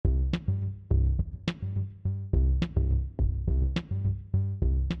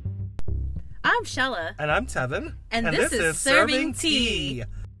I'm Shella. And I'm Tevin. And this is Serving Tea.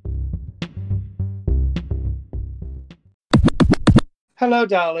 Hello,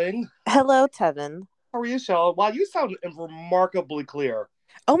 darling. Hello, Tevin. How are you, Shella? Wow, you sound remarkably clear.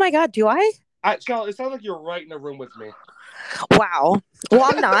 Oh my God, do I? Shella, it sounds like you're right in a room with me. Wow. Well,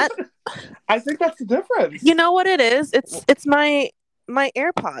 I'm not. I think that's the difference. You know what it is? It's my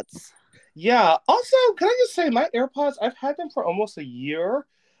AirPods. Yeah. Also, can I just say, my AirPods, I've had them for almost a year.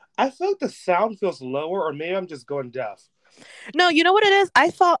 I feel like the sound feels lower, or maybe I'm just going deaf. No, you know what it is? I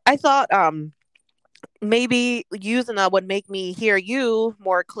thought maybe using that would make me hear you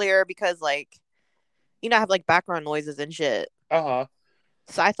more clear because, like, I have like background noises and shit. Uh-huh.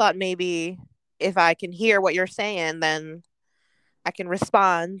 So I thought maybe if I can hear what you're saying, then I can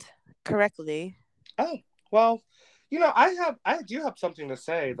respond correctly. Oh, well, I do have something to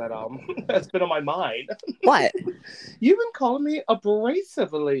say that that's been on my mind. What? You've been calling me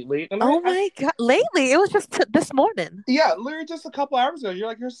abrasive lately. And my God. Lately? It was just this morning. Yeah, literally just a couple hours ago. You're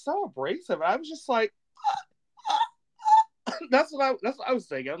like, you're so abrasive. And I was just like, that's what I was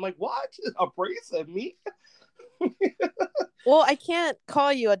thinking. I'm like, what? Abrasive? Me? Well, I can't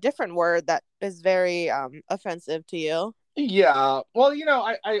call you a different word that is very offensive to you. Yeah. Well, I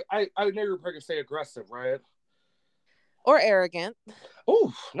know you're probably gonna say aggressive, right? Or arrogant.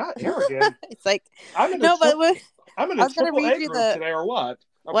 Oh, not arrogant. It's like I'm in a triple A group today, or what?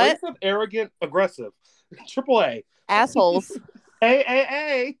 Abrasive, arrogant, aggressive. Triple A. Assholes.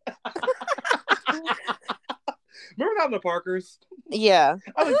 A. Remember that in the Parkers? Yeah.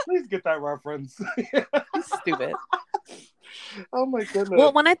 I was like, please get that reference. Stupid. Oh my goodness.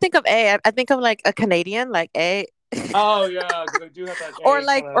 Well, when I think of A, I think of like a Canadian, like A. Oh yeah, because they do have that. Or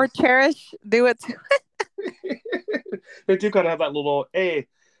like, or Cherish, do it too. They do kind of have that little A,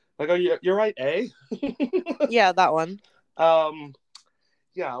 like, oh, you're right, A. Yeah, that one.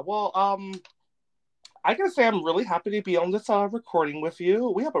 Yeah. Well, I gotta say, I'm really happy to be on this recording with you.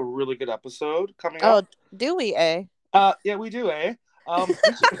 We have a really good episode coming up. Oh, do we, A? Yeah, we do, A.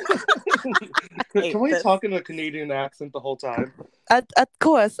 Can we talk in a Canadian accent the whole time? Of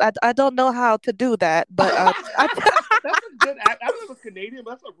course. I don't know how to do that, but that's a good accent. I don't know if it's Canadian,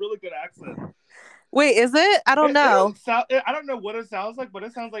 but that's a really good accent. Wait, is it? I don't know. I don't know what it sounds like, but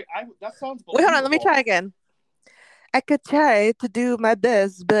it sounds like that sounds believable. Wait, hold on. Let me try again. I could try to do my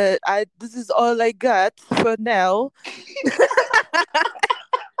best, but this is all I got for now.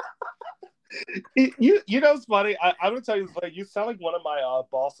 You know, it's funny. I'm gonna tell you, it's like you sound like one of my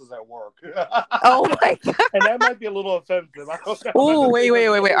bosses at work. Oh my God! And that might be a little offensive. I don't know. Oh, wait!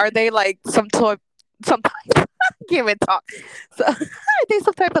 Are they like some type? I can't even talk. So, are they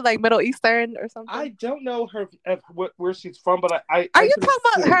some type of like Middle Eastern or something? I don't know where she's from, but I are you talking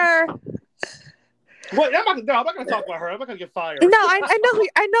about her? Wait, I'm not gonna talk about her. I'm not gonna get fired. No,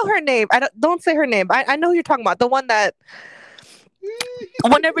 I know her name. Don't say her name. I know who you're talking about. The one that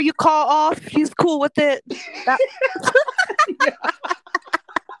whenever you call off, she's cool with it.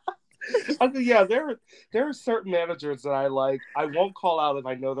 Yeah, there are certain managers that I like. I won't call out if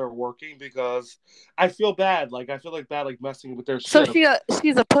I know they're working because I feel bad. Like I feel like bad, like messing with their shit. So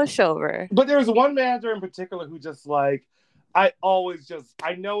she's a pushover. But there's one manager in particular who just like I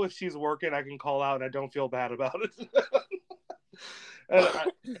know if she's working, I can call out and I don't feel bad about it.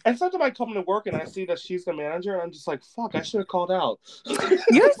 And sometimes I come to work and I see that she's the manager and I'm just like, fuck, I should have called out.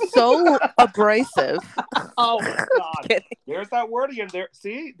 You're so abrasive. Oh my God. There's that word again. There,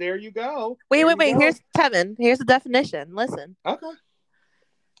 see? There you go. Wait. Here's Tevin. Here's the definition. Listen. Okay.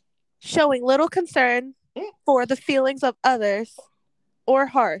 Showing little concern for the feelings of others or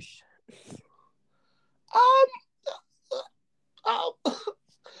harsh.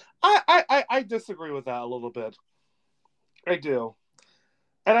 I disagree with that a little bit. I do.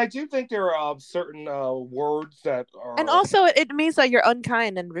 And I do think there are certain words that are... And also, it means that you're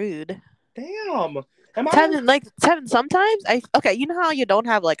unkind and rude. Damn. Tevin, sometimes... you know how you don't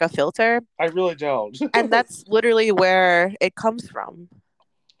have, like, a filter? I really don't. And that's literally where it comes from.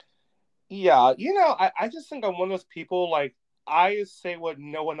 Yeah. I just think I'm one of those people, like, I say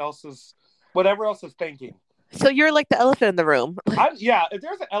whatever else is thinking. So you're like the elephant in the room. If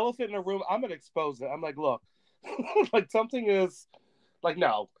there's an elephant in the room, I'm going to expose it. I'm like, look, like something is... Like,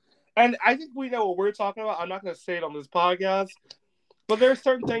 no. And I think we know what we're talking about. I'm not going to say it on this podcast. But there are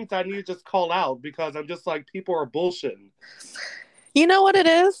certain things I need to just call out because I'm just like, people are bullshitting. You know what it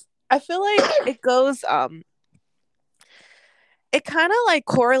is? I feel like it goes, it kind of like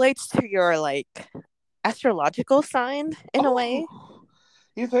correlates to your like astrological sign in a way.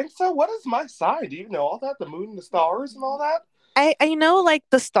 You think so? What is my sign? Do you know all that? The moon and the stars and all that? I know like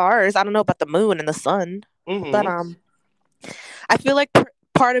the stars. I don't know about the moon and the sun. Mm-hmm. But I feel like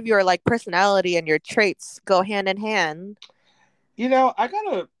part of your like personality and your traits go hand in hand. You know, I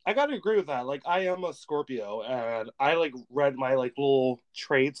gotta agree with that. Like, I am a Scorpio, and I like read my like little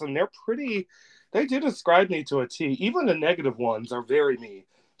traits, and they're pretty. They do describe me to a T. Even the negative ones are very me.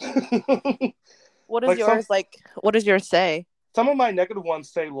 What is Like yours like? What does yours say? some of my negative ones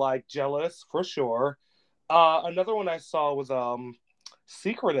say like jealous for sure. Another one I saw was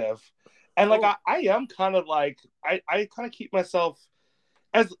secretive, and like Oh. I am kind of like I kind of keep myself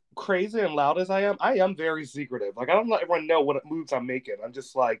as crazy and loud as I am very secretive. Like I don't let everyone know what moves I'm making. I'm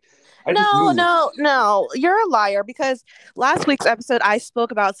just like I just No, move. no, no. You're a liar because last week's episode I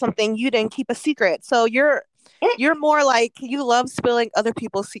spoke about something you didn't keep a secret. So you're more like you love spilling other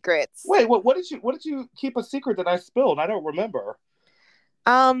people's secrets. Wait, what did you keep a secret that I spilled? I don't remember.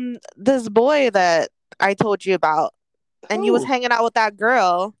 This boy that I told you about, and you was Who? hanging out with that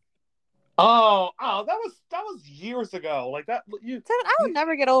girl. Oh, that was years ago. Like that Devin, I will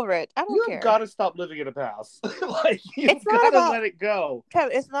never get over it. I don't you have care. got to stop living in the past. Like you've It's not got to about let it go.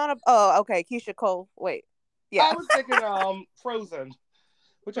 Kevin. It's not a. Oh, okay. Keisha Cole. Wait. Yeah. I was thinking Frozen,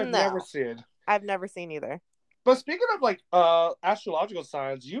 which I've never No, seen. I've never seen either. But speaking of like astrological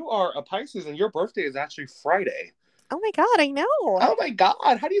signs, you are a Pisces and your birthday is actually Friday. Oh my god, I know. Oh my god,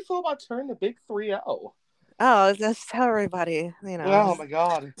 how do you feel about turning the big 3-0? Oh, just tell everybody. Oh my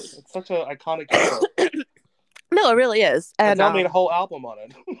god, it's such an iconic year. No, it really is. And Adele made a whole album on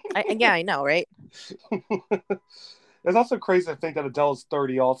it. yeah, I know, right? It's also crazy to think that Adele's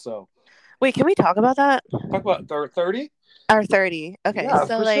 30 also. Wait, can we talk about that? Talk about 30? Or 30. Okay, Yeah,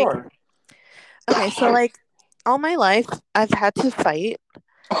 so for like sure. okay, so like all my life I've had to fight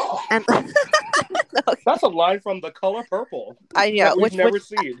and That's a line from The Color Purple. yeah, that we've never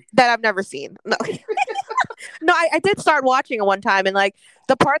seen. That I've never seen. No. No, I did start watching it one time and like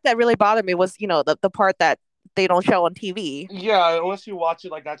the part that really bothered me was, the part that they don't show on TV. Yeah, unless you watch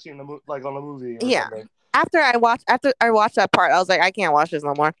it like actually in the like on a movie or something. After I watched that part, I was like, I can't watch this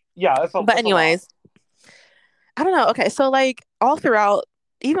no more. Yeah, but anyways, I don't know. Okay, so like all throughout,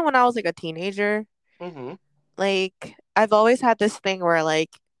 even when I was like a teenager, like I've always had this thing where like,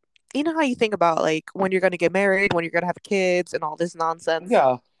 you know how you think about like when you're gonna get married, when you're gonna have kids, and all this nonsense.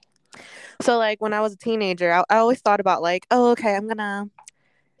 Yeah. So like when I was a teenager, I always thought about like, oh, okay, I'm gonna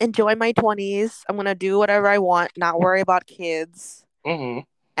enjoy my 20s. I'm gonna do whatever I want, not worry about kids, and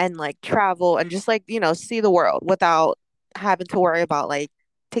like travel and just like see the world without having to worry about like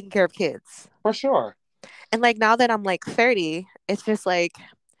taking care of kids. For sure. And like now that I'm like 30, it's just like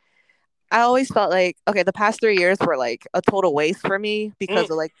I always felt like okay, the past 3 years were like a total waste for me because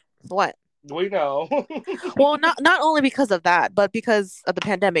of like what? We know. Well, not only because of that, but because of the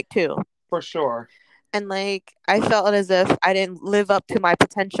pandemic too. For sure. And like I felt as if I didn't live up to my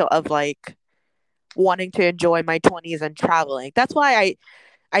potential of like wanting to enjoy my 20s and traveling. That's why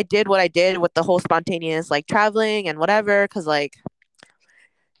I did what I did with the whole spontaneous like traveling and whatever, because like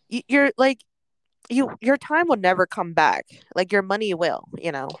you're like your time will never come back. Like your money will.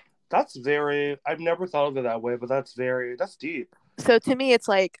 That's I've never thought of it that way, but that's deep. So to me, it's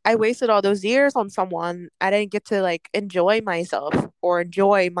like I wasted all those years on someone. I didn't get to like enjoy myself or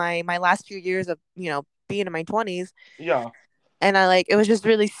enjoy my last few years of being in my 20s. Yeah. And it was just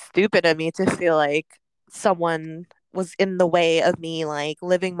really stupid of me to feel like someone was in the way of me like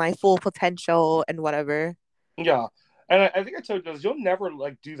living my full potential and whatever. Yeah, and I think I told you this, you'll never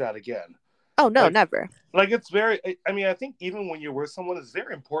like do that again. Oh no, never. Like it's I mean, I think even when you're with someone, it's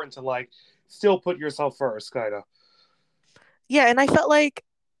very important to like still put yourself first, kind of. Yeah, and I felt like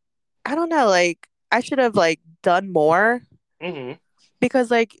I don't know, like I should have like done more.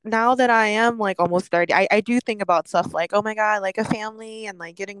 Because like now that I am like almost 30, I do think about stuff like, oh my god, like a family and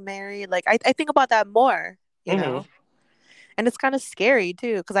like getting married. Like I think about that more, know. And it's kind of scary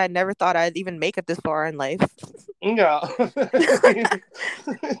too, because I never thought I'd even make it this far in life. Yeah.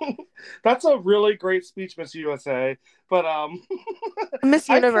 That's a really great speech, Miss USA. But Miss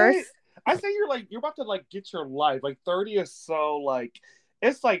Universe. I say you're about to like get your life. Like 30 is so like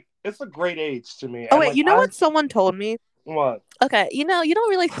it's a great age to me. Oh wait, like, what someone told me? What? Okay, you don't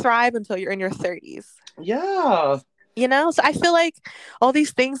really thrive until you're in your 30s. Yeah. So I feel like all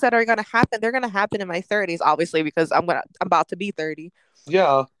these things that are gonna happen, they're gonna happen in my 30s, obviously, because I'm about to be 30.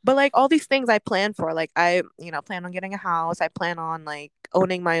 Yeah. But like all these things I plan for, like I plan on getting a house. I plan on like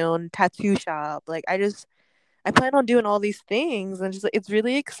owning my own tattoo shop. Like I plan on doing all these things, and just it's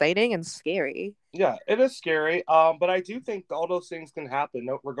really exciting and scary. Yeah, it is scary. But I do think all those things can happen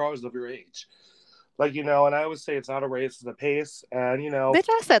regardless of your age. Like, and I always say it's not a race, it's a pace. And, Bitch,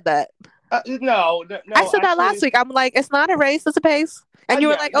 I said that. No. I said that last week. I'm like, it's not a race, it's a pace. And you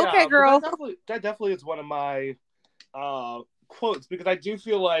were like, okay, girl. That definitely is one of my quotes because I do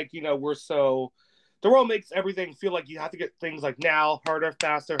feel like, we're so, the world makes everything feel like you have to get things like now, harder,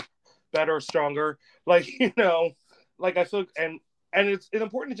 faster, better, stronger. Like, like I feel, and it's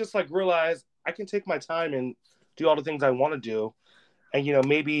important to just like realize I can take my time and do all the things I want to do. And,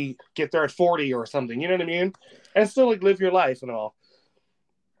 maybe get there at 40 or something, you know what I mean? And still like live your life and all.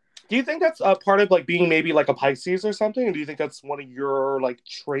 Do you think that's a part of like being maybe like a Pisces or something? And do you think that's one of your like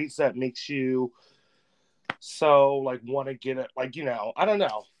traits that makes you so like want to get it? Like, I don't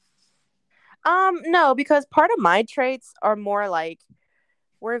know. No, because part of my traits are more like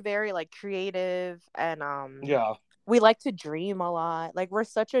we're very like creative and Yeah. we like to dream a lot. Like we're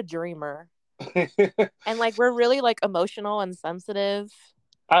such a dreamer. And like we're really like emotional and sensitive.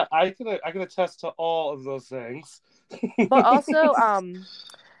 I can attest to all of those things. But also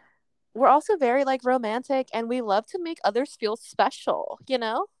we're also very like romantic and we love to make others feel special,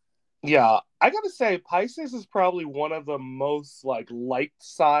 Yeah, I gotta say Pisces is probably one of the most like liked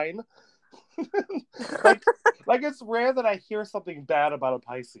sign. like it's rare that I hear something bad about a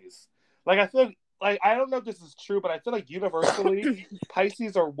Pisces. Like I feel like I don't know if this is true, but I feel like universally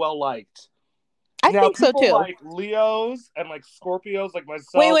Pisces are well liked. I think so people too. like Leos and like Scorpios, like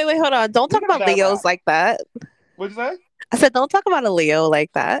myself. Wait, hold on! Don't talk about Leos like that. What'd you say? I said don't talk about a Leo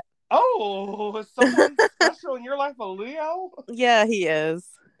like that. Oh, is someone special in your life a Leo? Yeah, he is.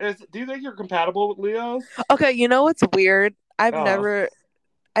 Do you think you're compatible with Leos? Okay, you know what's weird? I've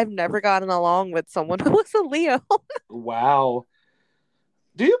never gotten along with someone who was a Leo. Wow.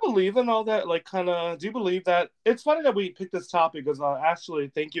 Do you believe in all that? Like, do you believe that? It's funny that we picked this topic because actually,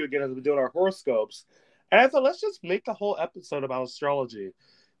 thank you again as we're doing our horoscopes. And I thought, let's just make the whole episode about astrology.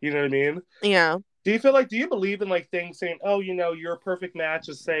 You know what I mean? Yeah. Do you believe in like things saying, oh, you're a perfect match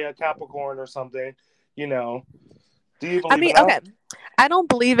with, say, a Capricorn or something? Do you believe in that? Okay. I don't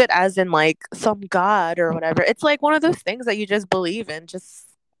believe it as in like some god or whatever. It's like one of those things that you just believe in just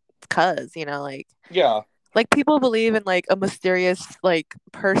because, like. Yeah. Like people believe in like a mysterious like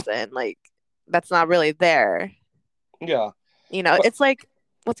person like that's not really there. Yeah. It's like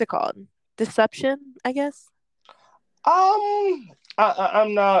what's it called? Deception, I guess. I'm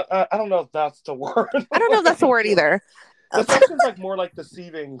not. I don't know if that's the word. I don't know if that's the word either. Deception's like more like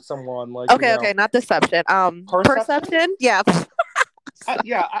deceiving someone. Like okay, not deception. Perception. Yeah.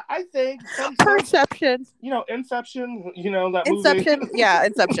 I think perception. Inception. That Inception. movie. Yeah,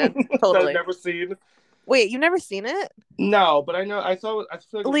 Inception. Totally. That I've never seen. Wait, you've never seen it? No, but I know. I feel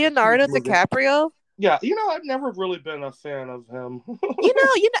like Leonardo DiCaprio. Yeah, I've never really been a fan of him. I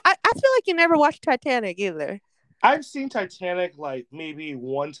feel like you never watched Titanic either. I've seen Titanic like maybe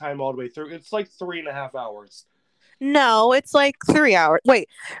one time all the way through. It's like 3.5 hours. No, it's like 3 hours. Wait,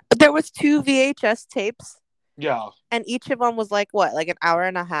 there was 2 VHS tapes. Yeah. And each of them was like what, like an hour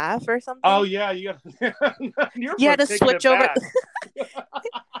and a half or something? Oh yeah, you had to switch over.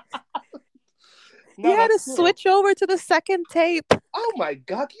 You had to switch over to the second tape. Oh my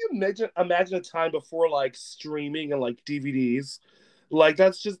god, can you imagine a time before like streaming and like DVDs? Like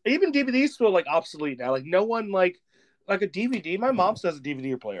that's just even DVDs feel like obsolete now. Like no one like a DVD. My mom still has a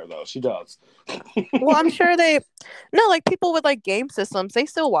DVD player though. She does. Well, I'm sure like people with like game systems, they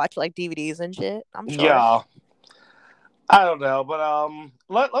still watch like DVDs and shit. I'm sure. Yeah. I don't know,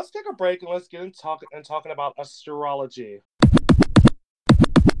 but let's take a break and let's get into talking about astrology.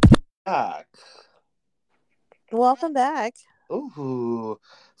 Back. Welcome back. Ooh.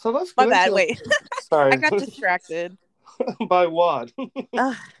 So let's My bad, wait. Sorry. I got distracted. By what?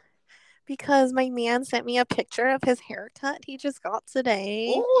 Because my man sent me a picture of his haircut he just got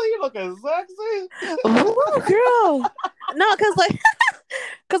today. Oh, you looking sexy. Ooh, girl. No,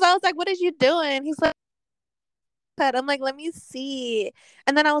 because I was like, what is you doing? He's like, I'm like, let me see.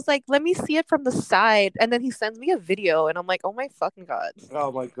 And then I was like, let me see it from the side. And then he sends me a video and I'm like, oh my fucking god.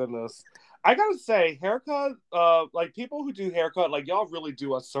 Oh my goodness. I gotta say, haircut, like people who do haircut, like y'all really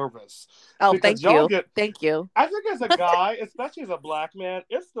do a service. Oh, thank you. Thank you. I think as a guy, especially as a black man,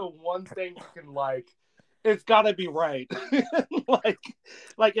 it's the one thing you can like. It's gotta be right. like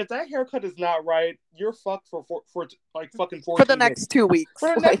if that haircut is not right, you're fucked for like fucking 14 for the next 2 weeks.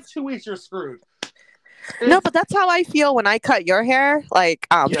 For the next 2 weeks, you're screwed. No, but that's how I feel when I cut your hair. Like,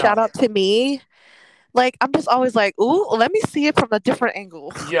 shout out to me. Like, I'm just always like, ooh, let me see it from a different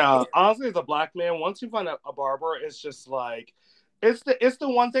angle. Yeah, honestly, as a black man, once you find a barber, it's just like, it's the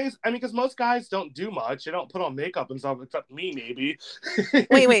one thing. I mean, because most guys don't do much. They don't put on makeup and stuff, except me, maybe.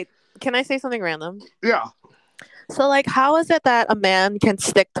 Wait. Can I say something random? Yeah. So, like, how is it that a man can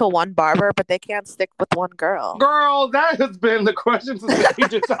stick to one barber, but they can't stick with one girl? Girl, that has been the question since the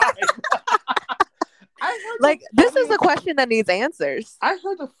age of time. Like, this is a question that needs answers. I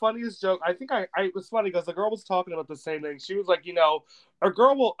heard the funniest joke. I think it was funny because the girl was talking about the same thing. She was like,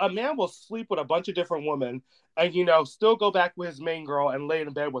 a man will sleep with a bunch of different women and, still go back with his main girl and lay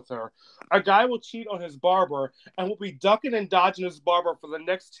in bed with her. A guy will cheat on his barber and will be ducking and dodging his barber for the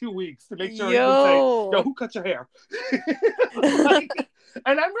next 2 weeks to make sure he can say, yo, who cut your hair?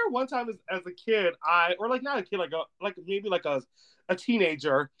 And I remember one time as a kid, not a kid, maybe a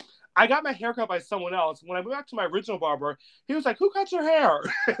teenager, I got my hair cut by someone else. When I went back to my original barber, he was like, who cut your hair?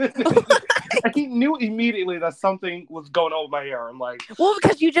 And he knew immediately that something was going on with my hair. I'm like... Well,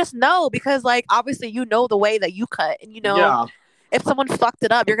 because you just know. Because, like, obviously you know the way that you cut. And, if someone fucked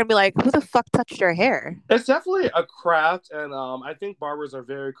it up, you're going to be like, who the fuck touched your hair? It's definitely a craft. And I think barbers are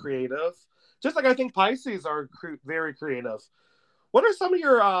very creative. Just like I think Pisces are very creative. What are some of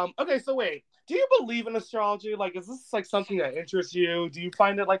your... Okay, so wait. Do you believe in astrology? Like, is this like something that interests you? Do you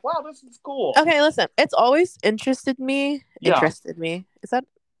find it like, wow, this is cool? Okay, listen. It's always interested me. Yeah. Interested me. Is that...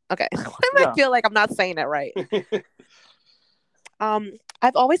 Okay. I feel like I'm not saying it right.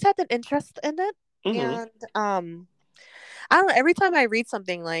 I've always had an interest in it. Mm-hmm. And I don't know, every time I read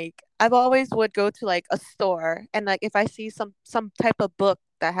something, like, I've always would go to like a store and like if I see some type of book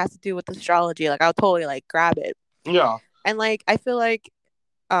that has to do with astrology, like I'll totally like grab it. Yeah. And like I feel like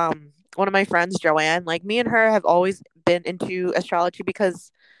one of my friends, Joanne, like me and her have always been into astrology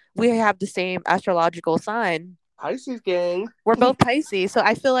because we have the same astrological sign. Pisces gang. We're both Pisces. So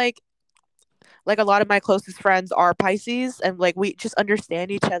I feel like a lot of my closest friends are Pisces and like we just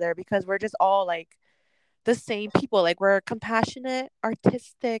understand each other because we're just all like the same people. Like we're compassionate,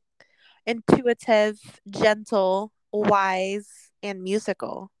 artistic, intuitive, gentle, wise, and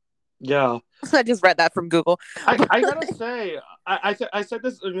musical. Yeah. I just read that from Google. I gotta say, I said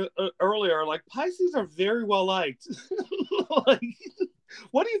this earlier, like Pisces are very well liked. Like,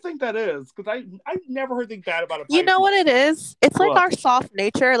 what do you think that is? Because I've never heard anything bad about a Pisces. You know what it is? It's like our soft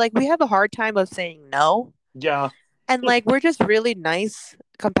nature. Like we have a hard time of saying no. Yeah. And like we're just really nice,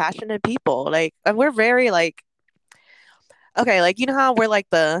 compassionate people. Like, and we're very like, okay, like you know how we're like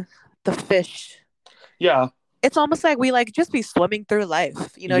the fish. Yeah. It's almost like we like just be swimming through life,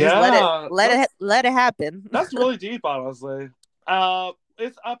 just let it happen. That's really deep, honestly.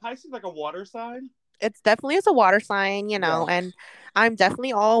 Is Pisces like a water sign? It's definitely a water sign, and I'm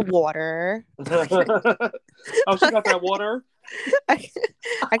definitely all water. Oh, she got that water? I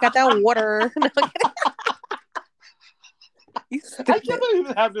got that water. I can't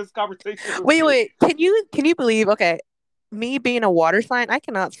even have this conversation. Wait. Can you believe? Okay, me being a water sign, I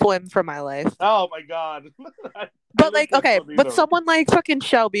cannot swim for my life. Oh my god! But like, okay, but someone like fucking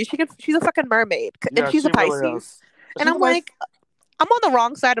Shelby, she's a fucking mermaid, and she's a Pisces, really and I'm like, I'm on the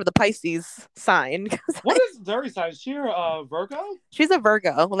wrong side of the Pisces sign. What is Zuri sign? Is she a Virgo? She's a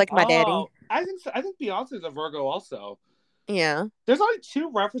Virgo, like my daddy. I think Beyonce is a Virgo also. Yeah. There's only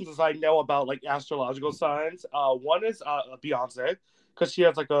 2 references I know about like astrological signs. One is Beyonce because she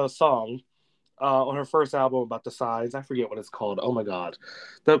has like a song on her first album about the signs. I forget what it's called. Oh my god,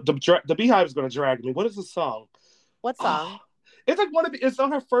 the Beehive is going to drag me. What is the song? What song? It's like it's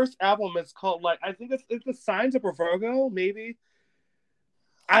on her first album. It's called like I think it's the Signs of a Virgo, maybe.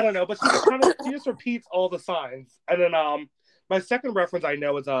 I don't know, but she just repeats all the signs. And then my second reference I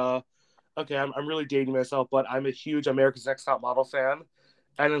know is okay, I'm really dating myself, but I'm a huge America's Next Top Model fan.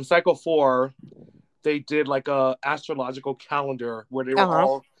 And in Cycle 4, they did like a astrological calendar where they were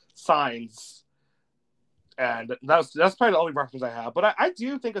all signs. And that's probably the only reference I have. But I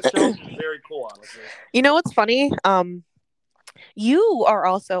do think astrology is very cool, honestly. You know what's funny? You are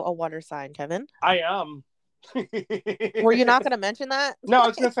also a water sign, Kevin. I am. Were you not going to mention that? No, I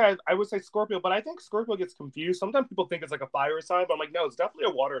was going to say, I would say Scorpio, but I think Scorpio gets confused. Sometimes people think it's like a fire sign, but I'm like, no, it's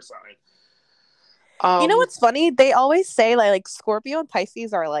definitely a water sign. You know what's funny? They always say like Scorpio and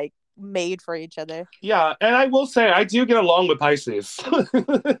Pisces are like made for each other. Yeah, and I will say I do get along with Pisces.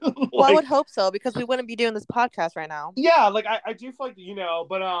 Well, I would hope so because we wouldn't be doing this podcast right now. Yeah, like I do feel like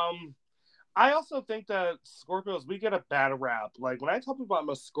but I also think that Scorpios, we get a bad rap. Like when I tell people I'm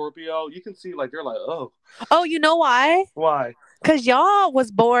a Scorpio, you can see like they're like, oh, you know why? Why? Because y'all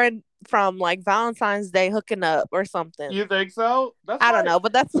was born from like Valentine's Day hooking up or something. You think so? I don't know,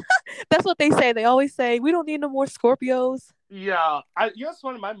 but that's what they say. They always say we don't need no more Scorpios. Yeah, it's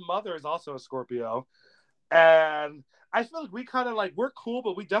funny. My mother is also a Scorpio, and I feel like we kind of like we're cool,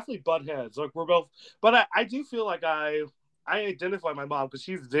 but we definitely butt heads. Like we're both, but I do feel like I identify my mom because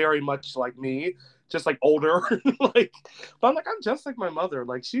she's very much like me, just like older. Like, but I'm like I'm just like my mother.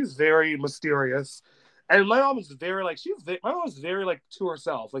 Like she's very mysterious, and my mom is very like my mom is very like to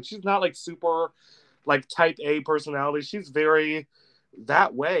herself. Like she's not like super like type A personality. She's very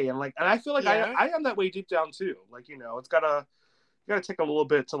that way, and I feel like Yeah. I am that way deep down too. Like, it's gotta take a little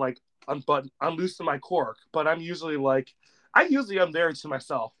bit to like unloosen my cork, but I usually am there to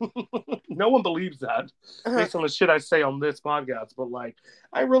myself. No one believes that based on the shit I say on this podcast, but like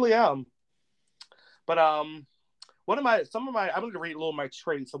I really am. But I'm going to read a little of my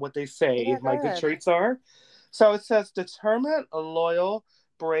traits of what they say my good traits are. So it says determined, loyal,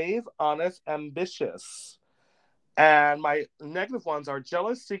 brave, honest, ambitious. And my negative ones are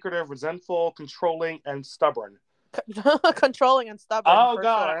jealous, secretive, resentful, controlling, and stubborn. Controlling and stubborn. Oh for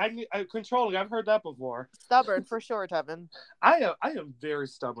God, sure. controlling. I've heard that before. Stubborn for sure, Tevin. I am very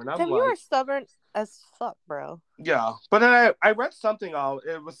stubborn. Tim, you are stubborn as fuck, bro. Yeah, but then I read something.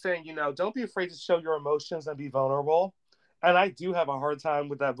 It was saying, don't be afraid to show your emotions and be vulnerable. And I do have a hard time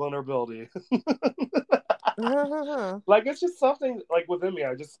with that vulnerability. Like, it's just something like within me.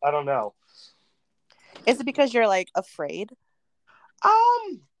 I don't know. Is it because you're like afraid?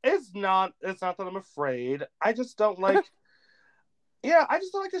 It's not that I'm afraid. I just don't like. Yeah, I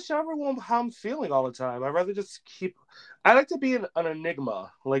just don't like to show everyone how I'm feeling all the time. I'd rather just I like to be an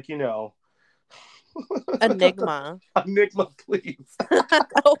enigma, like, Enigma. Enigma, please.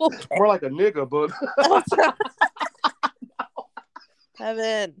 Okay. More like a nigga, but.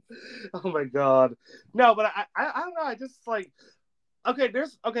 Evan. Oh my God. No, but I don't know. I just like. Okay,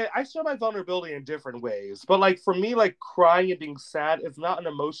 I show my vulnerability in different ways, but like for me, like crying and being sad is not an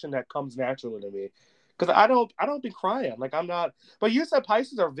emotion that comes naturally to me, because I don't be crying. Like I'm not. But you said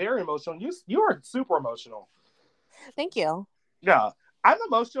Pisces are very emotional. You are super emotional. Thank you. Yeah, I'm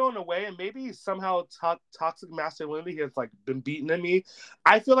emotional in a way, and maybe somehow toxic masculinity has like been beaten in me.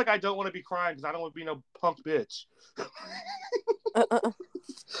 I feel like I don't want to be crying because I don't want to be no punk bitch.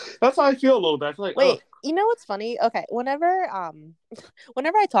 That's how I feel a little bit. I feel like, wait, ugh. You know what's funny? Okay, whenever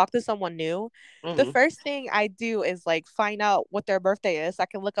I talk to someone new, the first thing I do is like find out what their birthday is so I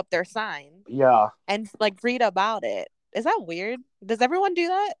can look up their sign. Yeah. And like read about it. Is that weird? Does everyone do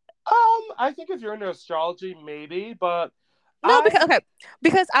that? I think if you're into astrology, maybe, but no,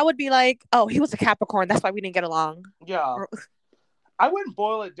 because I would be like, oh, he was a Capricorn, that's why we didn't get along. Yeah. I wouldn't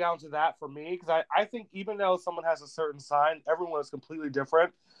boil it down to that for me, because I think even though someone has a certain sign, everyone is completely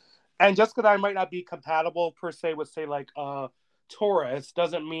different. And just because I might not be compatible per se with, say, like Taurus,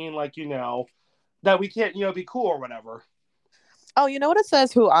 doesn't mean like, that we can't, be cool or whatever. Oh, you know what it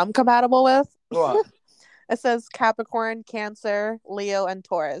says who I'm compatible with? What? It says Capricorn, Cancer, Leo, and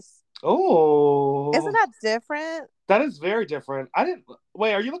Taurus. Oh. Isn't that different? That is very different.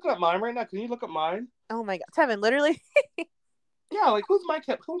 Wait, are you looking at mine right now? Can you look at mine? Oh my God. Tevin, literally. Yeah, like who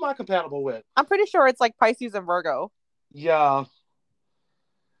am I compatible with? I'm pretty sure it's like Pisces and Virgo. Yeah.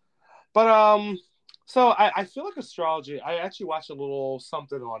 But so I feel like astrology. I actually watched a little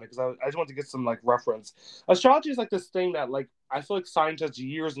something on it because I just wanted to get some like reference. Astrology is like this thing that like I feel like scientists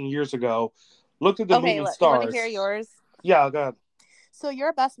years and years ago looked at the moon and stars. You want to hear yours? Yeah, go ahead. So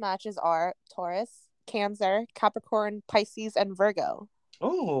your best matches are Taurus, Cancer, Capricorn, Pisces, and Virgo.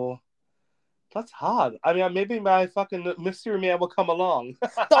 Oh, that's hot. I mean, maybe my fucking mystery man will come along.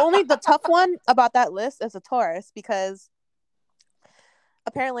 The tough one about that list is a Taurus, because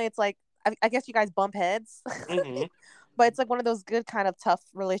apparently it's like, I guess you guys bump heads. Mm-hmm. But it's like one of those good kind of tough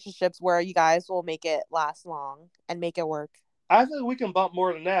relationships where you guys will make it last long and make it work. I think we can bump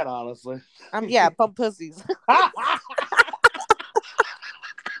more than that, honestly. Yeah, bump pussies.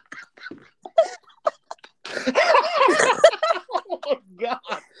 Oh God,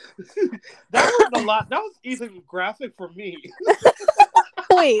 that was a lot. That was even graphic for me.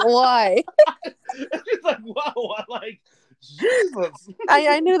 Wait, why? It's like, whoa, I'm like, Jesus.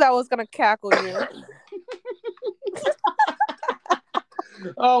 I knew that was gonna cackle you.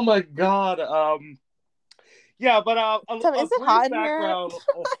 Oh my God. Yeah, but is it hot in background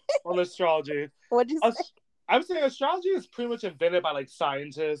on astrology. What'd you say? I'm saying astrology is pretty much invented by like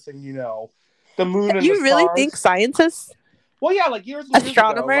scientists and the moon and you the really stars. Think scientists? Well, yeah, like years and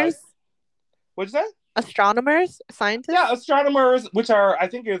astronomers. Years ago, what'd you say? Astronomers, scientists. Yeah, astronomers, which I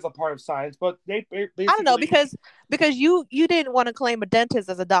think is a part of science, but they basically. I don't know because you didn't want to claim a dentist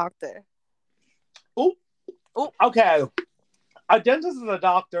as a doctor. Oh, okay. A dentist as a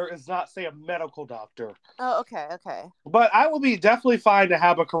doctor is not, say, a medical doctor. Oh, okay. But I would be definitely fine to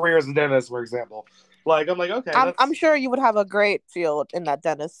have a career as a dentist, for example. Like, I'm like, okay. I'm sure you would have a great field in that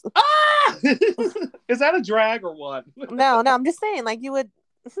dentist. Ah! Is that a drag or what? No, I'm just saying, like, you would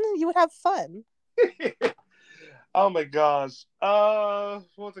have fun. Oh my gosh. What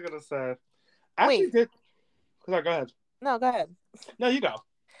was I gonna say? Go ahead. No, go ahead. No, you go.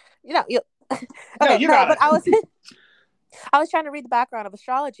 Okay, no, you got it. But I was trying to read the background of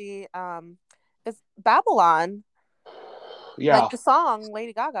astrology. It's Babylon. Yeah. Like the song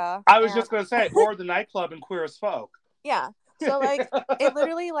Lady Gaga. I was just gonna say, or the nightclub in Queer as Folk. Yeah. So like it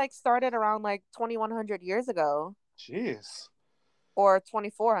literally like started around like 2100 years ago. Jeez. Or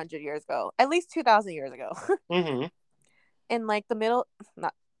 2400 years ago. At least 2000 years ago. Mm-hmm. In like the middle,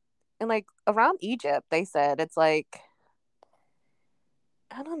 not in like around Egypt, they said it's like,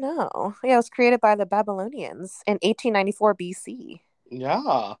 I don't know. Yeah, it was created by the Babylonians in 1894 BC.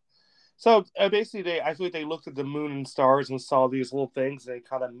 Yeah. So basically, I think they looked at the moon and stars and saw these little things. And they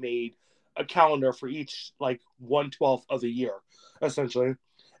kind of made a calendar for each, like 1/12 of the year, essentially.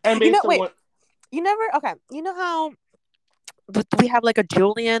 And based on what you never okay. You know how we have like a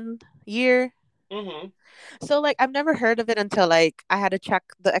Julian year. Mm-hmm. So like I've never heard of it until like I had to check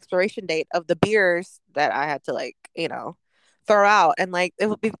the expiration date of the beers that I had to like throw out, and like it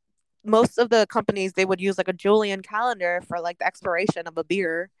would be most of the companies they would use like a Julian calendar for like the expiration of a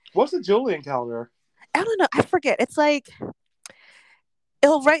beer. What's a Julian calendar? I don't know. I forget. It's like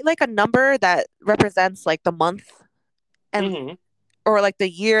it'll write like a number that represents like the month and or like the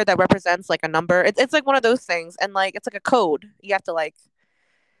year that represents like a number. It's like one of those things, and like it's like a code. You have to like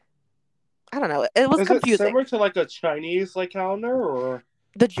I don't know. It was confusing. Is it similar to like a Chinese like calendar or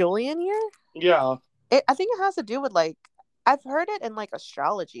the Julian year? Yeah. I think it has to do with like I've heard it in like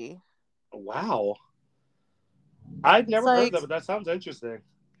astrology. Wow. I've never heard of that, but that sounds interesting.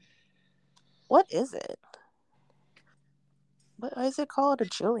 What is it? What is it called? A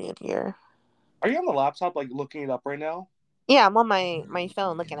Julian year? Are you on the laptop like looking it up right now? Yeah, I'm on my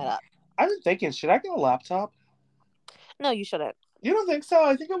phone looking it up. I've been thinking, should I get a laptop? No, you shouldn't. You don't think so?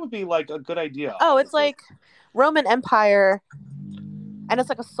 I think it would be like a good idea. Oh, it's like Roman Empire, and it's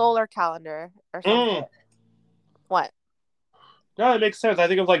like a solar calendar or something. What? No, it makes sense. I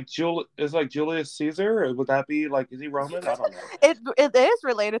think of like is like Julius Caesar. Or would that be like, is he Roman? I don't know. It is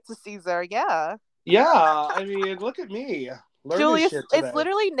related to Caesar, yeah. Yeah, I mean, look at me. Julius, it's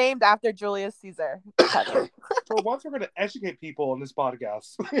literally named after Julius Caesar. For once, we're going to educate people on this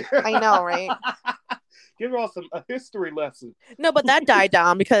podcast. I know, right? Give us a history lesson. No, but that died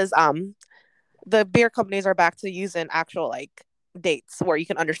down because the beer companies are back to using actual like dates where you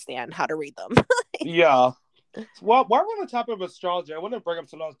can understand how to read them. Yeah. Well, while we're on the topic of astrology, I want to bring up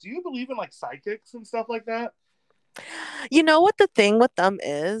something else. Do you believe in like psychics and stuff like that? You know what the thing with them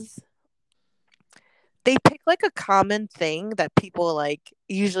is? They pick like a common thing that people like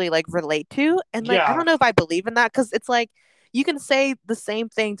usually like relate to, and like I don't know if I believe in that because it's like you can say the same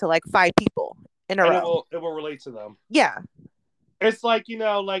thing to like 5 people in a row. It will relate to them. Yeah. It's like,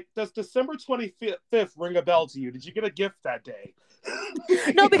 like, does December 25th ring a bell to you? Did you get a gift that day?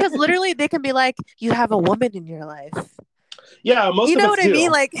 No, because literally they can be like, you have a woman in your life. Yeah, most you of know what I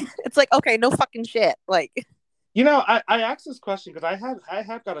mean? Like, it's like, okay, no fucking shit. Like, I asked this question because I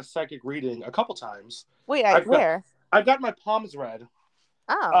have got a psychic reading a couple times. Wait, where? I've got my palms read.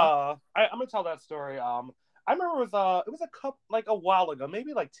 Oh. I'm gonna tell that story. I remember it was a while ago,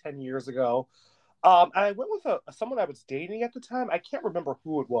 maybe like 10 years ago. And I went with someone I was dating at the time. I can't remember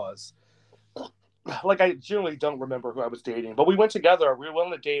who it was. Like, I generally don't remember who I was dating, but we went together. We went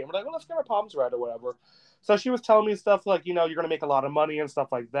on a date, and we're like, well, let's get our palms read or whatever. So she was telling me stuff like, you're going to make a lot of money and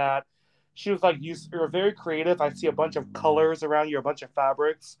stuff like that. She was like, you're very creative. I see a bunch of colors around you, a bunch of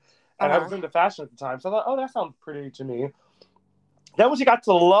fabrics. And I was into fashion at the time. So I thought, oh, that sounds pretty to me. Then when she got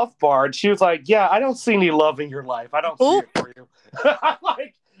to the love part, she was like, yeah, I don't see any love in your life. I don't see it for you.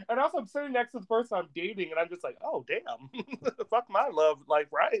 And also I'm sitting next to the person I'm dating, and I'm just like, oh, damn. Fuck my love life,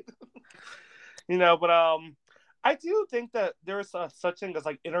 right? But I do think that there's such thing as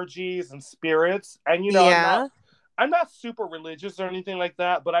like energies and spirits. And, I'm not super religious or anything like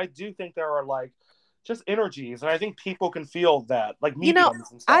that, but I do think there are like just energies. And I think people can feel that, like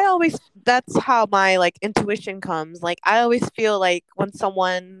mediums and stuff. That's how my like intuition comes. Like, I always feel like when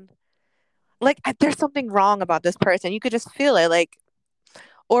someone, like, there's something wrong about this person, you could just feel it. Like,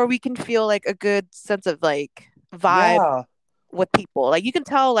 or we can feel like a good sense of like vibe with people. Like, you can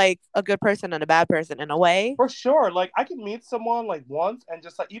tell like a good person and a bad person in a way. For sure. Like, I can meet someone like once and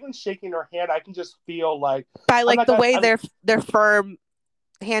just like even shaking their hand, I can just feel like by like the way their firm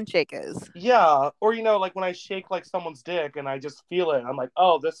handshake is. Yeah. Or like when I shake like someone's dick and I just feel it, I'm like,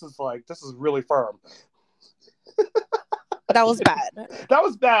 oh, this is really firm. That was bad. That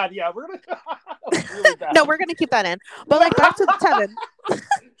was bad. Yeah, we're gonna. Really bad. No, we're gonna keep that in. But like back to the Tevin.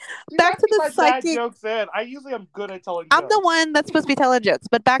 Back to the psychic jokes in. I usually am good at telling. I'm the one that's supposed to be telling jokes.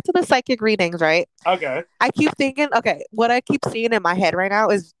 But back to the psychic readings, right? Okay. I keep thinking. Okay, what I keep seeing in my head right now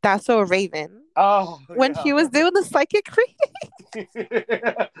is that's so Raven. Oh. When she was doing the psychic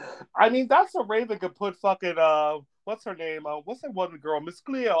reading. I mean, that's a Raven could put fucking what's her name? What's that one girl? Miss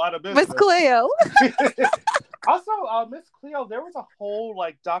Cleo out of business. Miss Cleo. Also, Miss Cleo, there was a whole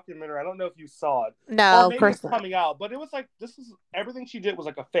like documentary. I don't know if you saw it, or No, of maybe course it's not. coming out. But it was like this is everything she did was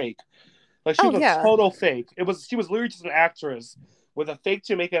like a fake. Like she Oh was a yeah. total fake. She was literally just an actress with a fake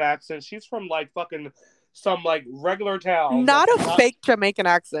Jamaican accent. She's from like fucking some like regular town. Not That's a not fake Jamaican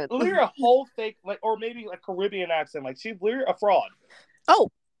accent. literally a whole fake like, or maybe like Caribbean accent. Like she's literally a fraud.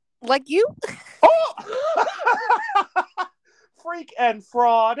 Oh, like you? Oh, freak and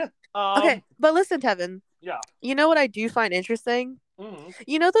fraud. Okay, but listen, Tevin. Yeah. You know what I do find interesting? Mm-hmm.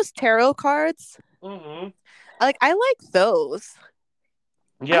 You know those tarot cards? Mm-hmm. Like I like those.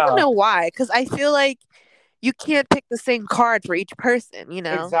 I don't Yeah. know why, because I feel like you can't pick the same card for each person, you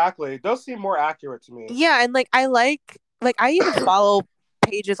know? Exactly. Those seem more accurate to me. Yeah, and like I even follow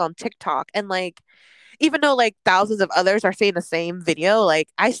pages on TikTok, and like even though like thousands of others are saying the same video, like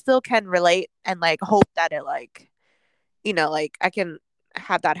I still can relate and like hope that it like, like I can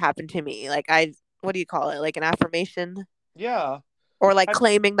have that happen to me. Like what do you call it? Like an affirmation Yeah. or like I,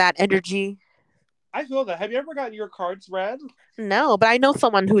 claiming that energy. I feel that. Have you ever gotten your cards read? No, but I know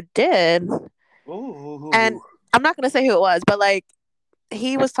someone who did. And Ooh. I'm not going to say who it was, but like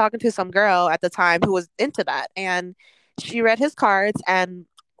he was talking to some girl at the time who was into that, and she read his cards, and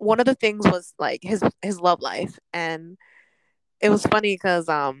one of the things was like his love life. And it was funny because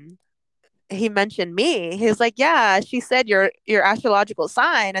he mentioned me. He was like, yeah, she said your astrological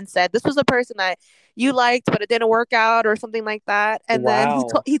sign and said this was a person that you liked but it didn't work out or something like that. And then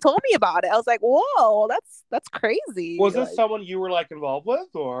Wow. he told me about it. I was like, whoa, that's crazy. Was this Like, someone you were like involved with,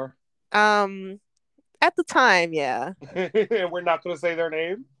 or? um at the time, yeah. And we're not going to say their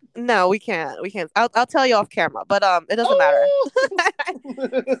name. No, we can't. I'll tell you off camera, but it doesn't matter.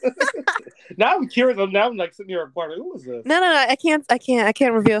 Oh! Now I'm curious. Now I'm like sitting here inquiring, who is this? No, I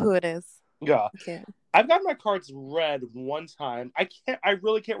can't reveal who it is. Yeah. I can't. I've gotten my cards read one time. I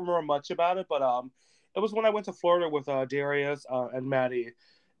really can't remember much about it, but it was when I went to Florida with Darius and Maddie.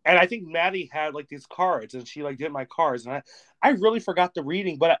 And I think Maddie had like these cards and she like did my cards. And I really forgot the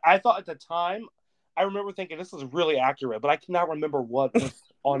reading, but I thought at the time, I remember thinking this is really accurate, but I cannot remember what was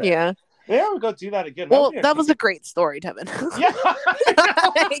on it. Yeah. Maybe I would go do that again. Well, that was a great story, Tevin. Yeah.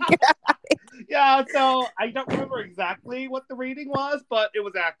 Yeah, so I don't remember exactly what the reading was, but it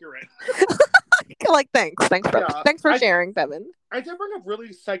was accurate. Like, thanks for sharing, Tevin. I did bring up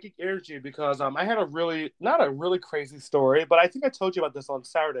really psychic energy because I had not a really crazy story, but I think I told you about this on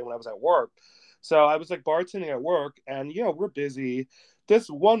Saturday when I was at work. So I was like bartending at work, and we're busy. This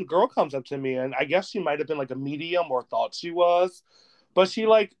one girl comes up to me, and I guess she might have been like a medium or thought she was, but she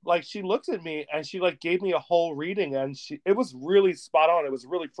like she looked at me and she like gave me a whole reading, and it was really spot on. It was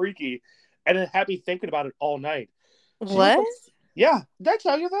really freaky, and it had me thinking about it all night. What? Yeah, did I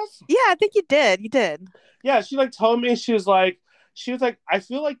tell you this? Yeah, I think you did. You did. Yeah, she like told me she was like I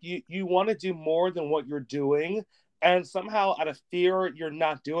feel like you want to do more than what you're doing, and somehow out of fear you're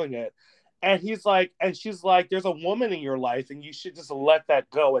not doing it. And she's like, there's a woman in your life, and you should just let that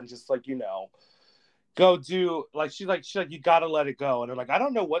go and just like go do like she's like you gotta let it go. And I'm like, I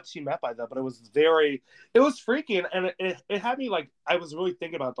don't know what she meant by that, but it was freaky, and it had me like I was really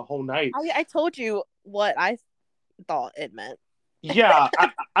thinking about it the whole night. I told you what I thought it meant. Yeah,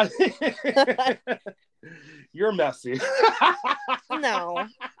 you're messy. No,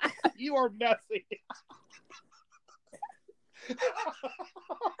 you are messy.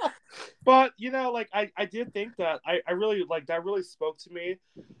 But like I did think that I really like that really spoke to me.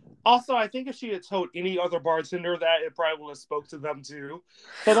 Also, I think if she had told any other bartender that, it probably would have spoke to them too.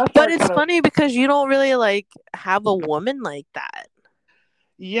 So but it's funny because you don't really like have a woman like that.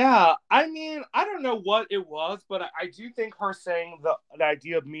 Yeah, I mean, I don't know what it was, but I do think her saying the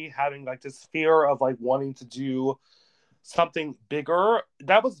idea of me having like this fear of like wanting to do something bigger,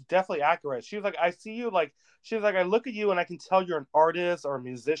 that was definitely accurate. She was like, I see you like, she was like, I look at you and I can tell you're an artist or a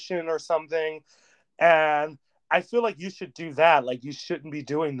musician or something, and I feel like you should do that. Like, you shouldn't be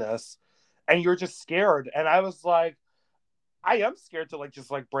doing this, and you're just scared. And I was like, I am scared to like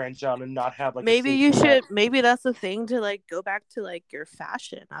just like branch out and not have like maybe you should. Maybe that's the thing to like go back to like your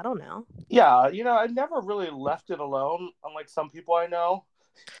fashion. I don't know. Yeah, I never really left it alone, unlike some people I know.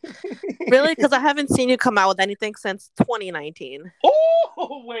 Really? Because I haven't seen you come out with anything since 2019.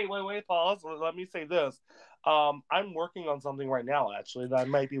 Oh, wait, pause. Let me say this. I'm working on something right now, actually, that I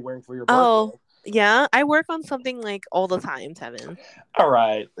might be wearing for your birthday. Oh, yeah. I work on something like all the time, Tevin. All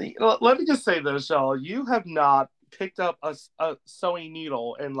right. Let me just say this, y'all. You have not picked up a sewing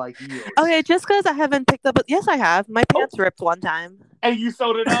needle in like years. Okay, just because I haven't picked up. Yes, I have. My pants ripped one time. And you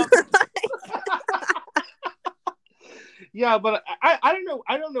sewed it up? Yeah, but I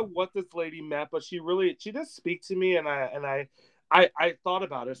don't know what this lady meant, but she did speak to me, and I I thought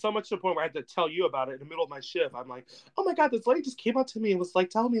about it so much to the point where I had to tell you about it in the middle of my shift. I'm like, oh my God, this lady just came up to me and was like,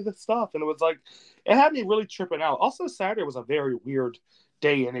 telling me this stuff. And it was like, it had me really tripping out. Also, Saturday was a very weird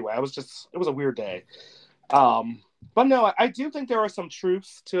day anyway. It was a weird day. But no, I do think there are some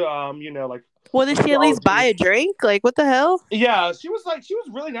truths to, like. Well, did she at least buy a drink? Like, what the hell? Yeah, she was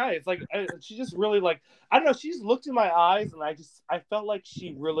really nice. Like, she just really like, I don't know. She just looked in my eyes, and I felt like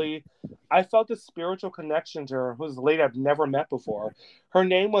I felt a spiritual connection to her. Who was a lady I've never met before. Her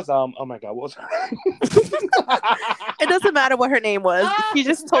name was oh my God, what was her name? It doesn't matter what her name was. She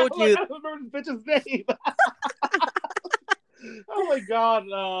just told you. I don't remember this bitch's name. Oh my God.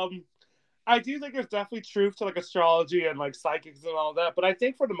 I do think there's definitely truth to like astrology and like psychics and all that, but I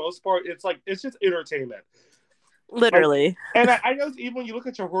think for the most part, it's just entertainment. Literally. Like, and I know even when you look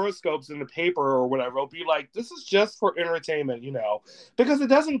at your horoscopes in the paper or whatever, it'll be like, this is just for entertainment, because it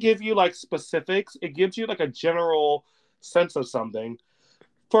doesn't give you like specifics. It gives you like a general sense of something.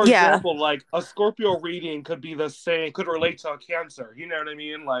 For example, like a Scorpio reading could be the same, could relate to a Cancer. You know what I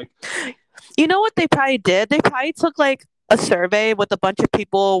mean? Like, you know what they probably did? They probably took like a survey with a bunch of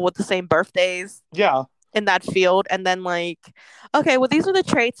people with the same birthdays. Yeah. In that field, and then like, okay, well, these are the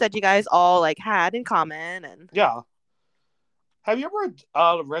traits that you guys all like had in common. And yeah, have you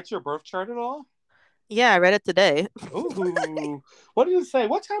ever read your birth chart at all? Yeah, I read it today. Ooh, what did it say?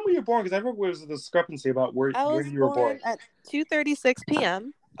 What time were you born? Because I remember there was a discrepancy about where you were born. At 2:36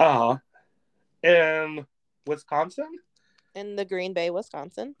 p.m. In Wisconsin. In the Green Bay,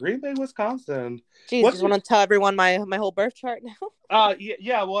 Wisconsin. Jeez, you just want to tell everyone my whole birth chart now?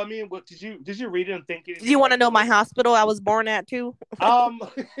 Yeah. Well, I mean, what did you read it and think? Do you want to know my hospital I was born at too? I'm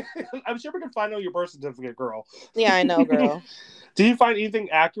sure we can find out your birth certificate, girl. Yeah, I know, girl. Did you find anything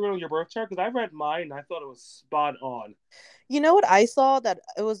accurate on your birth chart? Because I read mine and I thought it was spot on. You know what I saw? That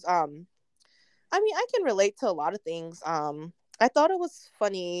it was I mean, I can relate to a lot of things. I thought it was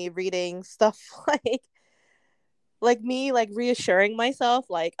funny reading stuff like me, like reassuring myself,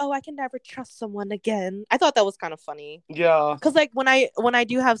 like, oh, I can never trust someone again. I thought that was kind of funny. Yeah. Because like when I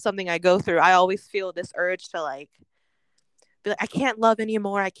do have something I go through, I always feel this urge to like be like, I can't love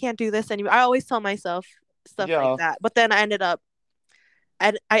anymore. I can't do this anymore. I always tell myself stuff like that. But then I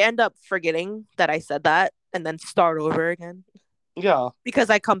end up forgetting that I said that and then start over again. Yeah.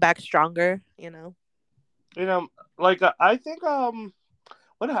 Because I come back stronger, Like I think I'm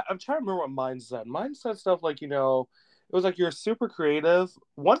trying to remember what mine said. Mine said stuff like, it was like, you're super creative.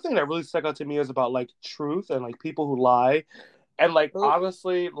 One thing that really stuck out to me is about like truth and like people who lie. And like,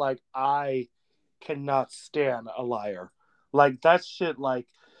 honestly, like I cannot stand a liar. Like that shit, like,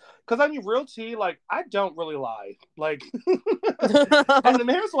 because I mean, real tea, like I don't really lie. Like, and then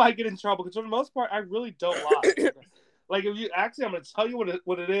here's why I get in trouble, because for the most part, I really don't lie. Like, if you ask me, I'm going to tell you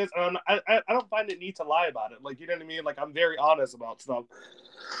what it is, and I don't find the need to lie about it. Like, you know what I mean? Like, I'm very honest about stuff.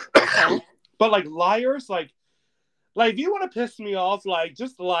 But, like, liars, like, if you want to piss me off, like,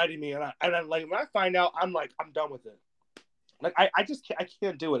 just lie to me. And I like, when I find out, I'm like, I'm done with it. Like, I just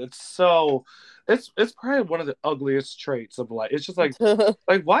can't do it. It's probably one of the ugliest traits of life. It's just like,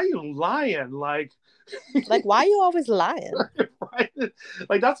 why are you lying? Like, why are you always lying? Right?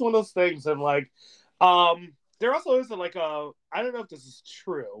 Like, that's one of those things. And, like, there also is like I don't know if this is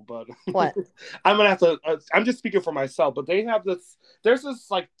true, but what? I'm gonna have to. I'm just speaking for myself, but they have this. There's this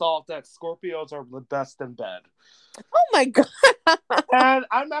like thought that Scorpios are the best in bed. Oh my God! And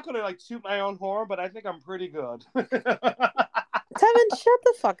I'm not gonna like toot my own horn, but I think I'm pretty good. Tevin, shut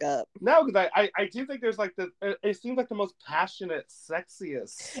the fuck up. No, because I do think there's like it seems like the most passionate, sexiest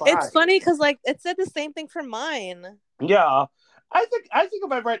side. It's funny because like it said the same thing for mine. Yeah. I think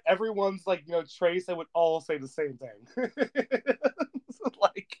if I read everyone's like traits, they would all say the same thing.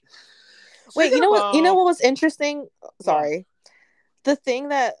 Like, wait, you know what was interesting? Sorry, the thing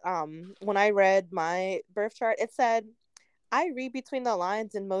that when I read my birth chart, it said I read between the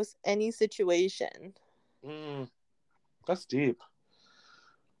lines in most any situation. That's deep.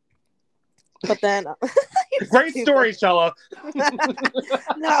 But then, great story, Shella.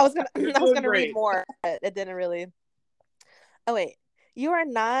 No, I was gonna read more. But it didn't really. Oh wait, you are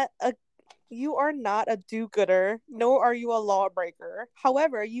not a do-gooder, nor are you a lawbreaker.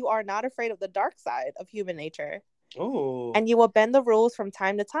 However, you are not afraid of the dark side of human nature. Oh. And you will bend the rules from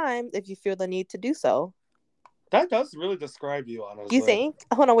time to time if you feel the need to do so. That does really describe you, honestly. You think?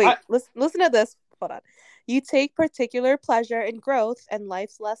 Hold on, wait. Listen to this. Hold on. You take particular pleasure in growth and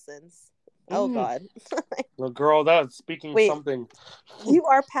life's lessons. Oh God. Well, girl, that's speaking something. You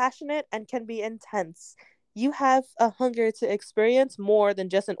are passionate and can be intense. You have a hunger to experience more than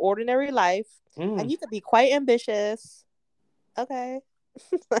just an ordinary life, and you can be quite ambitious. Okay.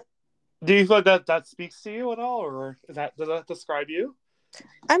 Do you feel like that speaks to you at all, or does that describe you?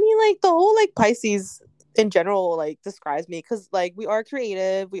 I mean, like the whole like Pisces in general like describes me because like we are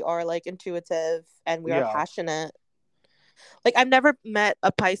creative, we are like intuitive, and we are Yeah. passionate. Like I've never met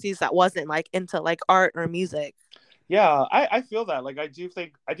a Pisces that wasn't like into like art or music. Yeah, I feel that. Like I do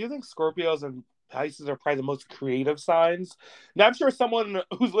think Scorpios and Pisces are probably the most creative signs. Now I'm sure someone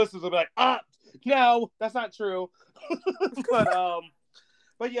who's listening will be like, no, that's not true. but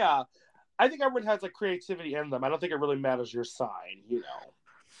but yeah, I think everyone has like creativity in them. I don't think it really matters your sign, you know.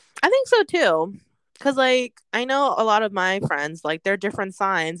 I think so too. Cause like I know a lot of my friends, like they're different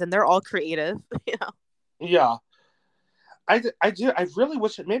signs and they're all creative, you know. Yeah. I do. I really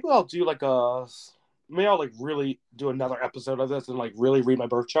wish maybe I'll do like maybe I'll like really do another episode of this and like really read my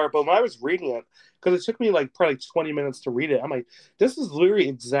birth chart. But when I was reading it, because it took me like probably 20 minutes to read it, I'm like, this is literally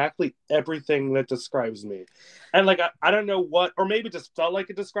exactly everything that describes me. And like I don't know what, or maybe it just felt like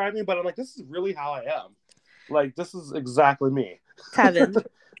it described me, but I'm like, this is really how I am. Like this is exactly me. Kevin.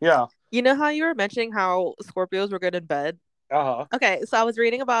 Yeah. You know how you were mentioning how Scorpios were good in bed? Uh-huh. Okay, so I was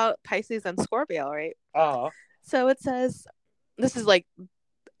reading about Pisces and Scorpio, right? Uh-huh. So it says this is like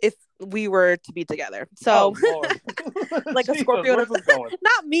if we were to be together. So like a Scorpio,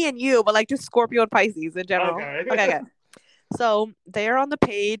 not me and you, but like just Scorpio and Pisces in general. Okay. So they're on the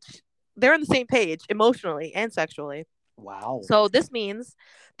page. They're on the same page emotionally and sexually. Wow. So this means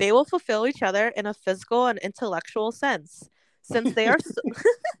they will fulfill each other in a physical and intellectual sense. Since they are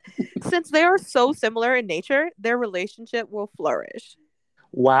since they are so similar in nature, their relationship will flourish.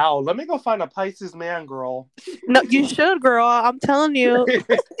 Wow, let me go find a Pisces man, girl. No, you should, girl. I'm telling you.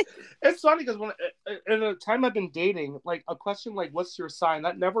 It's funny because when in the time I've been dating, like a question like "What's your sign?"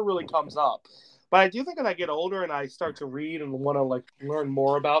 that never really comes up. But I do think as I get older and I start to read and want to like learn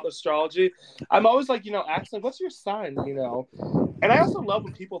more about astrology, I'm always like, asking, "What's your sign?" And I also love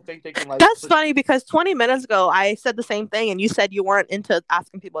when people think they can like. That's funny because 20 minutes ago I said the same thing and you said you weren't into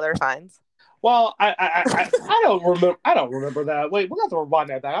asking people their signs. Well, I don't remember. I don't remember that. Wait, we'll have to rewind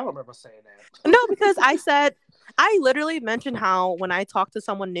that back. I don't remember saying that. No, because I literally mentioned how when I talk to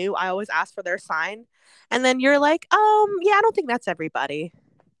someone new, I always ask for their sign, and then you're like, yeah, I don't think that's everybody.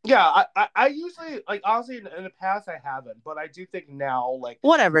 Yeah, I usually like honestly in the past I haven't, but I do think now like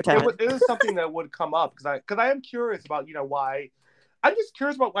whatever. It is something that would come up because I am curious about why. I'm just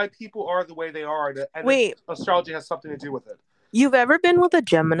curious about why people are the way they are, and wait, astrology has something to do with it. You've ever been with a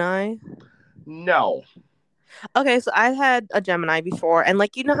Gemini? No. Okay, so I've had a Gemini before, and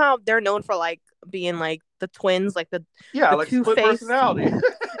like how they're known for like being like the twins, like the like split personality.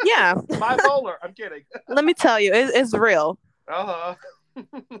 Yeah, bipolar. I'm kidding. Let me tell you, it's real.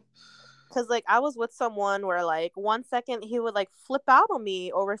 Because like I was with someone where like 1 second he would like flip out on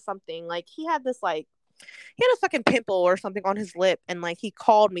me over something. Like he had a fucking pimple or something on his lip, and like he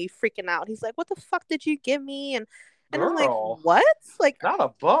called me freaking out. He's like, "What the fuck did you give me?" And I'm like, "What?" Like not a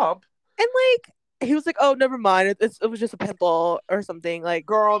bump. And like he was like, "Oh, never mind. It was just a pimple or something." Like,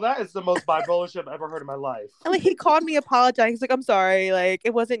 girl, that is the most bipolar shit I've ever heard in my life. And like he called me, apologized. He's like, "I'm sorry. Like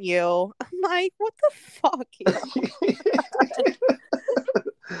it wasn't you." I'm like, "What the fuck?"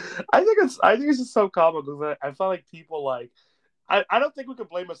 I think it's just so common because I feel like people like. I don't think we can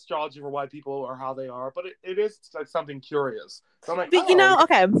blame astrology for why people are how they are, but it is like something curious. So I'm like, but,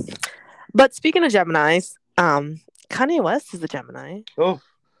 okay. But speaking of Geminis, Kanye West is a Gemini. Oh,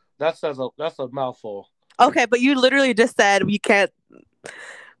 that's a mouthful. Okay, but you literally just said you can't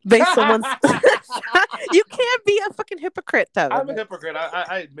base someone's. You can't be a fucking hypocrite, Tevin. I'm a hypocrite.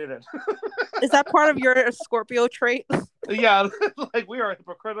 I admit it. Is that part of your Scorpio trait? Yeah, like we are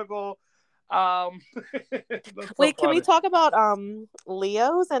hypocritical. Wait, can we talk about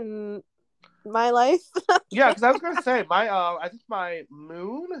Leos and my life? Yeah, because I was gonna say I think my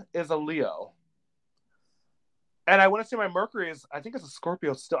moon is a Leo, and I want to say my Mercury is, I think it's a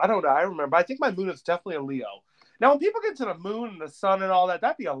Scorpio still. I don't know. I remember. I think my moon is definitely a Leo. Now, when people get to the moon and the sun and all that,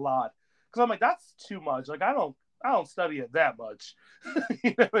 that'd be a lot. Because I'm like, that's too much. Like I don't study it that much.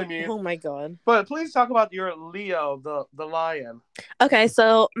 You know what I mean? Oh my god. But please talk about your Leo, the lion. Okay,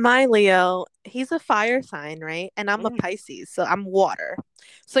 so my Leo, he's a fire sign, right? And I'm a Pisces, so I'm water.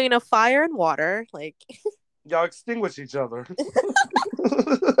 So fire and water, like y'all extinguish each other.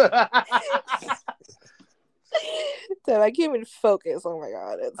 Damn, I can't even focus. Oh my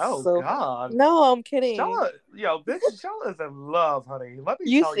god. God. No, I'm kidding. Shella is in love, honey. Let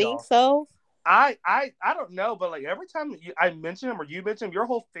me you tell think y'all. So? I don't know, but like every time I mention him or you mention him, your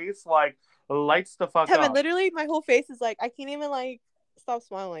whole face like lights the fuck up. Literally, my whole face is like I can't even like stop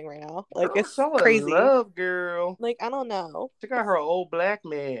smiling right now. Like it's crazy. Love, girl. Like I don't know. She got her old black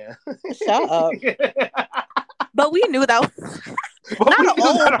man. Shut up. But we knew that. Not an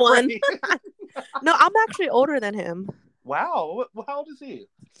old one. No, I'm actually older than him. Wow. How old is he?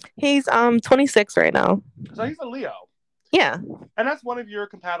 He's 26 right now. So he's a Leo. Yeah. And that's one of your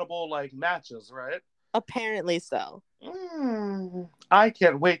compatible like matches, right? Apparently so. I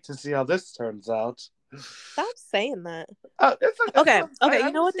can't wait to see how this turns out. Stop saying that. Okay.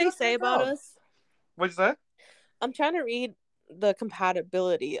 You know what they say about us? What'd you say? I'm trying to read the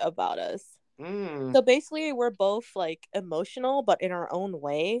compatibility about us. So basically, we're both like emotional, but in our own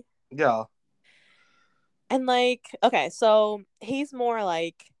way. Yeah. And like, okay, so he's more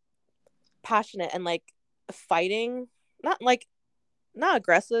like passionate and like fighting, not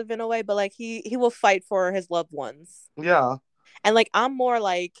aggressive in a way, but like he will fight for his loved ones. Yeah. And like I'm more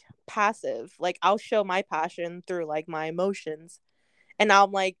like passive. Like I'll show my passion through like my emotions, and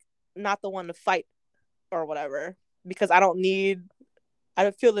I'm like not the one to fight or whatever because I don't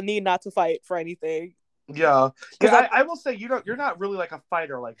feel the need not to fight for anything. Yeah. I will say you're not really like a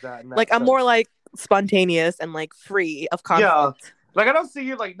fighter like that. Like I'm more like spontaneous and like free of conflict. Yeah. Like I don't see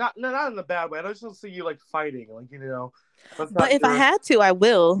you like not in a bad way. I just don't see you like fighting, like But if I had to, I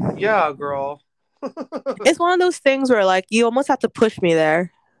will. Yeah, girl. It's one of those things where like you almost have to push me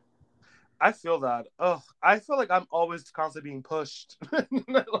there. I feel that. Ugh, I feel like I'm always constantly being pushed.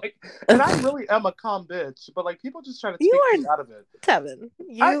 Like, and I really am a calm bitch, but like people just try to take me out of it. Tevin,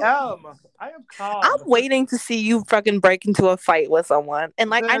 I am calm. I'm waiting to see you fucking break into a fight with someone,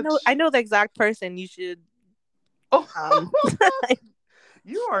 and like bitch. I know the exact person you should.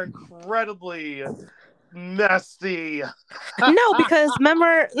 You are incredibly messy. No, because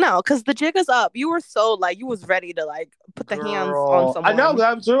the jig is up. You were so like you was ready to like put the hands on someone. I know.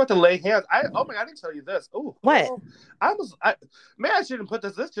 I'm sure about to lay hands. I didn't tell you this. Oh, what? I shouldn't put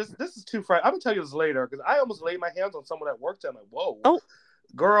this. This is too fright. I'm gonna tell you this later because I almost laid my hands on someone at work. I'm like, whoa. Oh.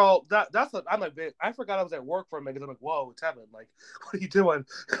 Girl, I'm like, I forgot I was at work for a minute. I'm like, whoa, Tevin, like, what are you doing?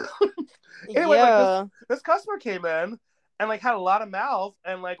 Anyway, like, this customer came in and like had a lot of mouth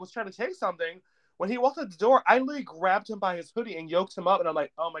and like was trying to take something. When he walked out the door, I literally grabbed him by his hoodie and yoked him up, and I'm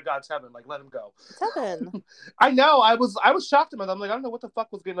like, "Oh my god, Tevin, like let him go." Tevin, I know, I was shocked him. I'm like, I don't know what the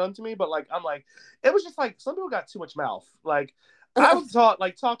fuck was getting onto me, but like, I'm like, it was just like some people got too much mouth. Like, I was taught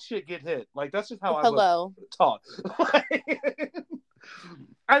like talk shit, get hit. Like that's just how I was taught.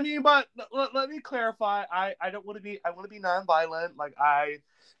 I mean, but let me clarify. I don't want to be. I want to be nonviolent. Like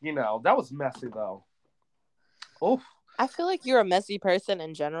that was messy though. Oof. I feel like you're a messy person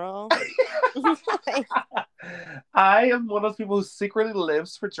in general. I am one of those people who secretly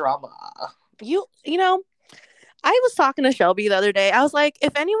lives for drama. You know, I was talking to Shelby the other day. I was like,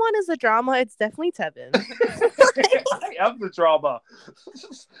 if anyone is a drama, it's definitely Tevin. I am the drama.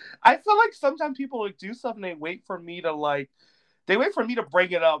 I feel like sometimes people like do something, they wait for me to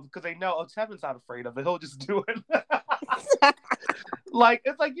bring it up because they know, oh, Tevin's not afraid of it. He'll just do it. Like,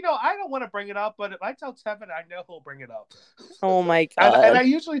 it's like, I don't want to bring it up, but if I tell Tevin, I know he'll bring it up. Oh my God. And I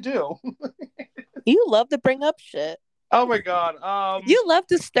usually do. You love to bring up shit. Oh my God. You love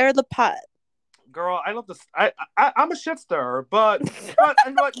to stir the pot. Girl, I love this. I'm a shit stirrer, but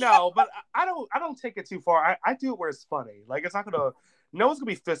no, but I don't take it too far. I do it where it's funny. Like, it's not gonna. No one's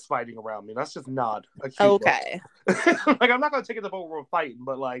gonna be fist fighting around me. That's just not a cute okay. Like, I'm not gonna take it the point where we're fighting,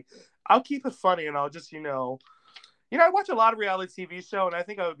 but like, I'll keep it funny and I'll just I watch a lot of reality TV show, and I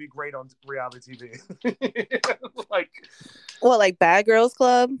think I would be great on reality TV. like Bad Girls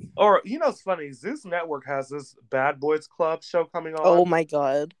Club? Or it's funny. Zeus Network has this Bad Boys Club show coming on. Oh my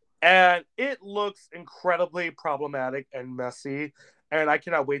God. And it looks incredibly problematic and messy, and I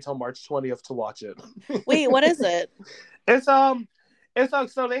cannot wait till March 20th to watch it. Wait, what is it? It's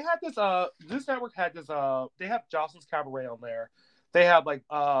so they had this Zeus Network had this they have Jocelyn's Cabaret on there. They have like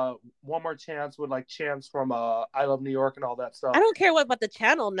One More Chance with like Chance from I Love New York and all that stuff. I don't care what about the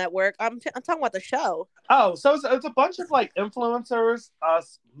channel network. I'm talking about the show. Oh, so it's a bunch of like influencers.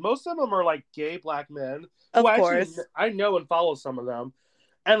 Most of them are like gay black men. Of course, I know and follow some of them.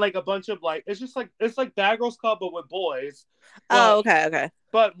 And like a bunch of like it's like Bad Girls Club but with boys. But, okay.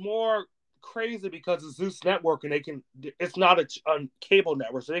 But more crazy because it's Zeus Network and it's not a cable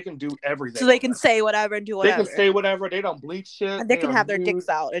network, so they can do everything. So they can say whatever and do whatever. They can say whatever. They don't bleach shit. And they can have their dicks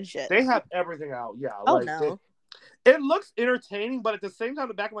out and shit. They have everything out. Yeah. Oh no. It looks entertaining, but at the same time,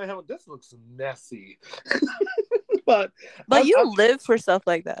 the back of my head, this looks messy. But you live for stuff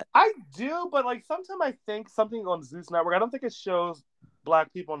like that. I do, but like sometimes I think something on Zeus Network, I don't think it shows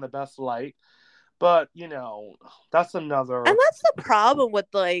black people in the best light. But that's another. And that's the problem with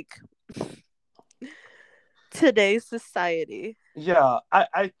like today's society. Yeah,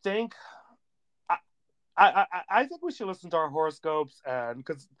 I think I think we should listen to our horoscopes, and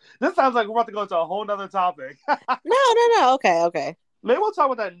because this sounds like we're about to go into a whole nother topic. No. Okay. Maybe we'll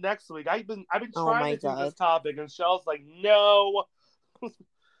talk about that next week. I've been trying to do this topic, and Shell's like, no.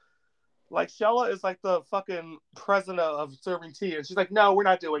 Like, Shella is like the fucking president of serving tea, and she's like, no, we're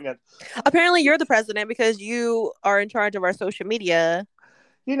not doing it. Apparently, you're the president because you are in charge of our social media.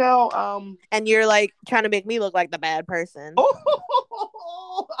 You know, and you're like trying to make me look like the bad person.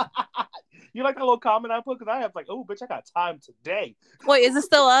 You like that little comment I put? Because I have like, oh, bitch, I got time today. Wait, is it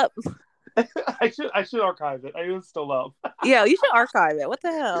still up? I should archive it. It's still up. Yeah, you should archive it. What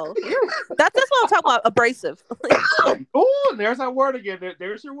the hell? That's what I'm talking about. Abrasive. Oh, there's that word again.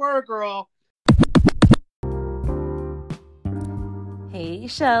 There's your word, girl. Hey,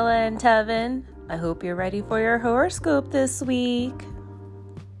 Shella and Tevin. I hope you're ready for your horoscope this week.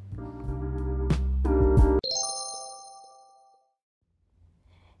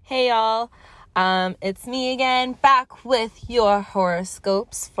 Hey, y'all. It's me again, back with your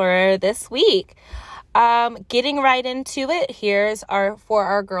horoscopes for this week. Getting right into it, here's for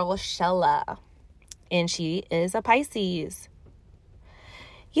our girl Shella, and she is a Pisces.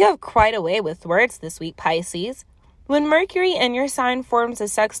 You have quite a way with words this week, Pisces. When Mercury in your sign forms a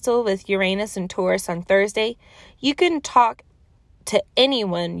sextile with Uranus and Taurus on Thursday, you can talk to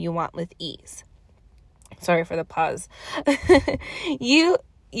anyone you want with ease. Sorry for the pause. You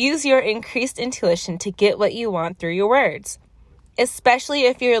use your increased intuition to get what you want through your words, especially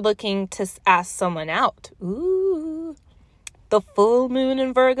if you're looking to ask someone out. Ooh. The full moon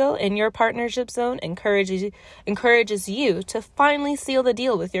in Virgo in your partnership zone encourages you to finally seal the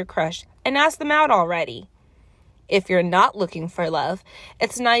deal with your crush and ask them out already. If you're not looking for love,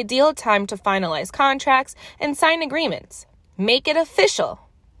 it's an ideal time to finalize contracts and sign agreements. Make it official.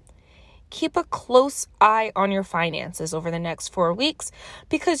 Keep a close eye on your finances over the next 4 weeks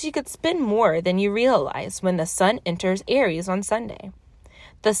because you could spend more than you realize when the sun enters Aries on Sunday.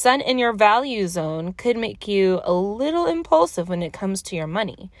 The sun in your value zone could make you a little impulsive when it comes to your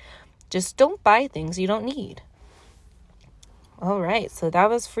money. Just don't buy things you don't need. All right, so that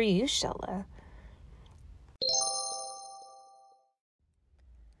was for you, Shella.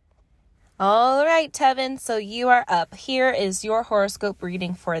 All right, Tevin, so you are up. Here is your horoscope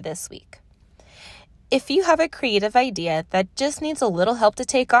reading for this week. If you have a creative idea that just needs a little help to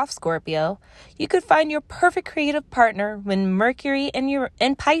take off, Scorpio, you could find your perfect creative partner when Mercury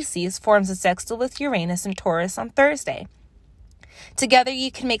in Pisces forms a sextile with Uranus and Taurus on Thursday. Together, you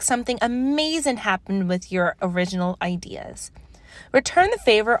can make something amazing happen with your original ideas. Return the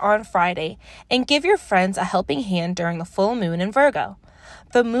favor on Friday and give your friends a helping hand during the full moon in Virgo.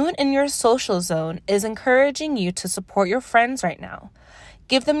 The moon in your social zone is encouraging you to support your friends right now.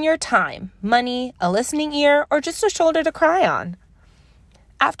 Give them your time, money, a listening ear, or just a shoulder to cry on.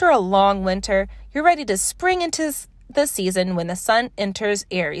 After a long winter, you're ready to spring into the season when the sun enters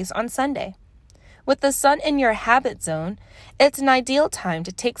Aries on Sunday. With the sun in your habit zone, it's an ideal time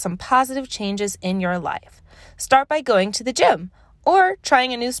to take some positive changes in your life. Start by going to the gym or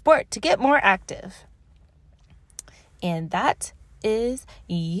trying a new sport to get more active. And that is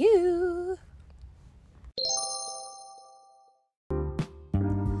you.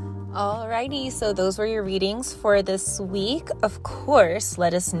 Alrighty, so those were your readings for this week. Of course,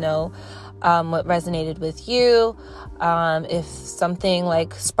 let us know what resonated with you. If something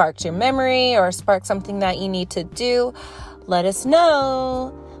like sparked your memory or sparked something that you need to do, let us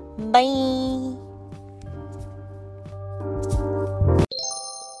know. Bye.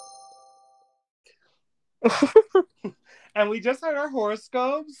 And we just had our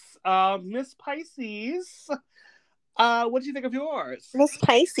horoscopes. Miss Pisces. What do you think of yours? Miss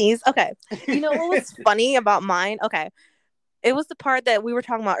Pisces. Okay. You know what was funny about mine? Okay. It was the part that we were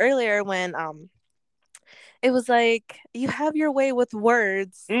talking about earlier when it was like you have your way with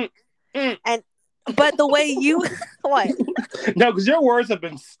words. But the way you what? No, because your words have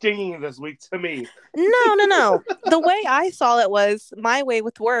been stinging this week to me. No. The way I saw it was my way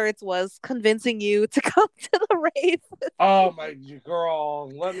with words was convincing you to come to the rave. Oh my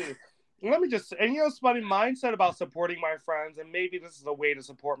girl, let me just, and you know what's funny? Mine said about supporting my friends, and maybe this is a way to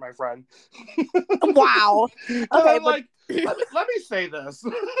support my friend. Wow. Okay, I'm like, let me say this.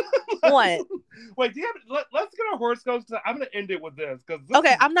 What? Wait, let's get our horoscopes. I'm going to end it with this.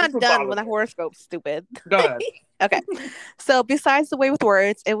 Okay, I'm not done with the horoscope, stupid. Go ahead. Okay. So besides the way with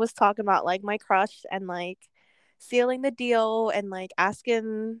words, it was talking about like my crush and like sealing the deal and like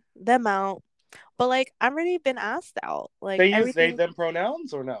asking them out. But like I've already been asked out. Like they use they them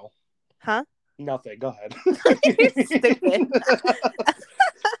pronouns or no? Huh? Nothing. Go ahead. You're stupid.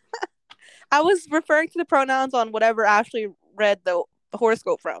 I was referring to the pronouns on whatever Ashley read the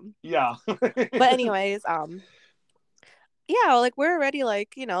horoscope from. Yeah. But anyways, yeah, like we're already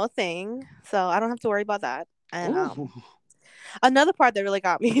like, a thing. So I don't have to worry about that. And Ooh. another part that really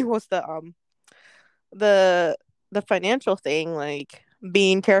got me was the the financial thing, like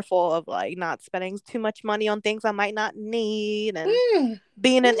being careful of like not spending too much money on things I might not need and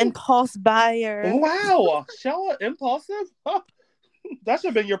being an impulse buyer. Wow. Shella, impulsive? Huh. That should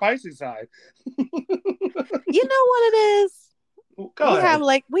have been your Pisces side. You know what it is? Go ahead.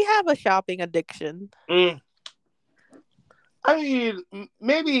 We have a shopping addiction. I mean,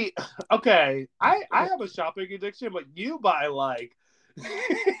 maybe, okay, I have a shopping addiction, but you buy like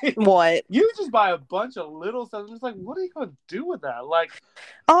what? You just buy a bunch of little stuff. I'm just like, what are you gonna do with that? Like,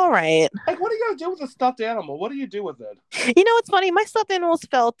 all right. Like, what are you gonna do with a stuffed animal? What do you do with it? You know what's funny? My stuffed animals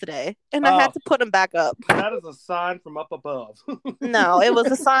fell today, and I had to put them back up. That is a sign from up above. No, it was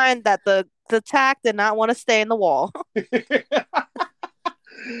a sign that the tack did not want to stay in the wall.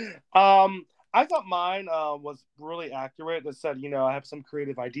 I thought mine was really accurate. That said, I have some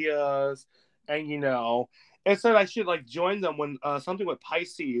creative ideas, and it said I should like join them when something with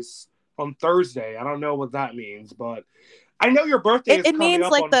Pisces on Thursday. I don't know what that means, but I know your birthday is coming means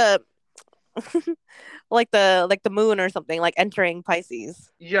up like on... like the moon or something, like entering Pisces.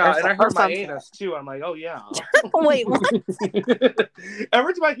 Yeah, and I heard my anus too. I'm like, oh yeah. Wait, what?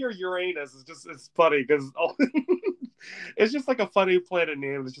 Every time I hear Uranus, it's funny because it's just like a funny planet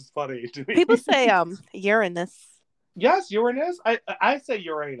name. It's just funny to me. People say Uranus. Yes, Uranus. I say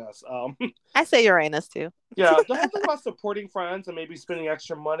Uranus. I say Uranus too. Yeah, the whole thing about supporting friends and maybe spending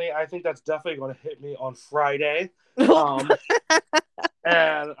extra money, I think that's definitely going to hit me on Friday. And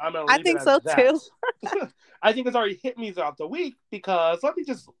I'm gonna. I think so too. I think it's already hit me throughout the week because let me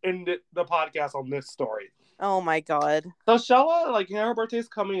just end the podcast on this story. Oh my god! So Shella, like, her birthday's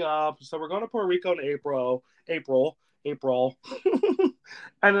coming up, so we're going to Puerto Rico in April,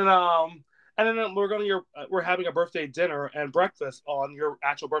 and then we're having a birthday dinner and breakfast on your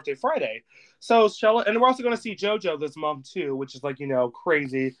actual birthday Friday. So Shella, and we're also going to see JoJo this month too, which is like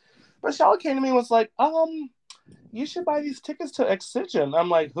crazy. But Shella came to me and was like, you should buy these tickets to Excision. I'm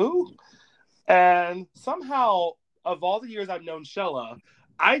like, who? And somehow, of all the years I've known Shella,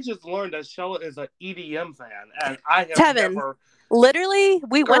 I just learned that Shella is an EDM fan, and I have never. Literally,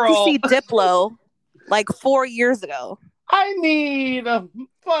 we went to see Diplo like 4 years ago. I mean,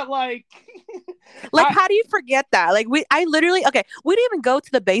 but like, how do you forget that? Like, we didn't even go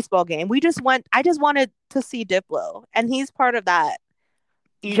to the baseball game. We just went. I just wanted to see Diplo, and he's part of that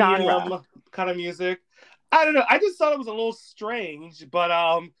EDM genre kind of music. I don't know. I just thought it was a little strange, but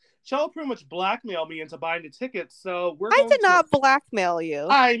Shella pretty much blackmailed me into buying the tickets. So I did not blackmail you.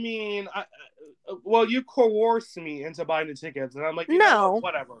 I mean, you coerced me into buying the tickets, and I'm like, no,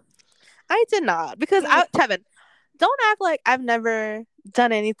 whatever. I did not because Tevin, don't act like I've never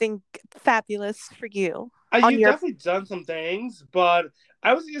done anything fabulous for you. You've definitely done some things, but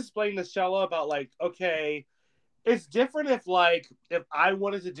I was just explaining to Shella about like, okay. It's different if I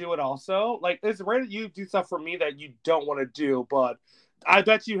wanted to do it also. Like, it's rare that you do stuff for me that you don't want to do, but I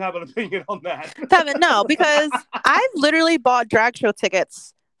bet you have an opinion on that. Kevin, no, because I've literally bought drag show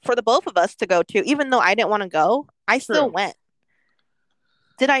tickets for the both of us to go to, even though I didn't want to go. I still went.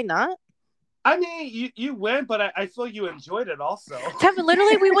 Did I not? I mean, you went, but I feel you enjoyed it also. Kevin,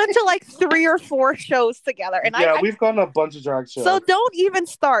 literally, we went to like 3 or 4 shows together. And we've gone to a bunch of drag shows. So don't even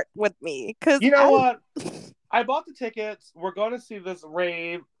start with me. Because you know what? I bought the tickets. We're going to see this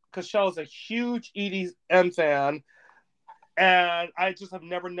rave because Shell's a huge EDM fan. And I just have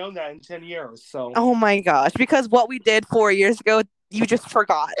never known that in 10 years. So. Oh my gosh. Because what we did 4 years ago, you just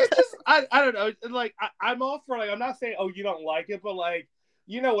forgot. It's just, I don't know. Like, I'm all for, like, I'm not saying, oh, you don't like it, but like,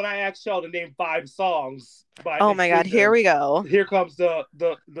 when I asked Shell to name 5 songs by oh my god, here we go. Here comes the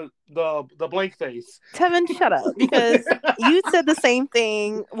blank face. Tevin, shut up, because you said the same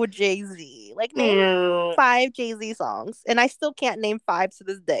thing with Jay-Z. Like, name 5 Jay-Z songs, and I still can't name 5 to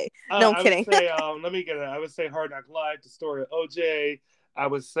this day. No, I'm kidding. Would say, let me get it. I would say Hard Knock Life, The Story of OJ. I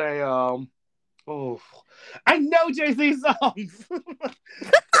would say, I know Jay-Z songs.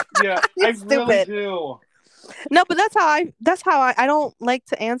 Yeah, I really do. No, but that's how I don't like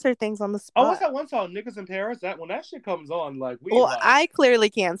to answer things on the spot. Oh, what's that one song, Niggas in Paris? That when that shit comes on, like I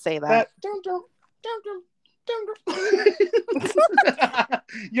clearly can't say that.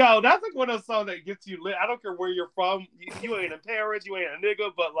 Yo, that's like one of those songs that gets you lit. I don't care where you're from. You ain't in Paris, you ain't a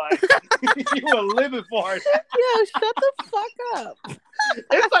nigga, but like you are living for it. Yo, shut the fuck up.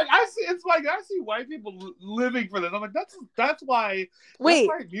 I see white people living for this. I'm like, that's why. Wait,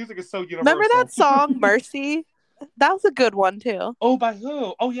 that's why music is so universal. Remember that song Mercy? That was a good one too. Oh, by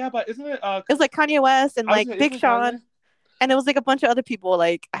who? Oh yeah, but isn't it? It was like Kanye West and like Big Sean. And it was like a bunch of other people,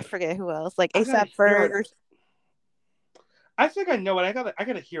 like I forget who else, like I gotta ASAP hear Ferg it. I think I know it. I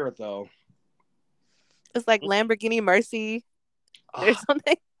gotta hear it though. it's like Lamborghini Mercy or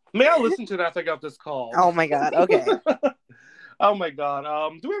something. May I listen to that after I got this call? Oh my god. Okay. Oh my god.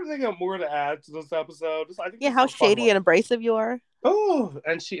 Do we have anything more to add to this episode? I think Yeah, this how is a fun shady one. and abrasive you are. Oh,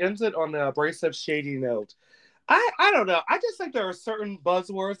 and she ends it on the abrasive, shady note. I don't know. I just think there are certain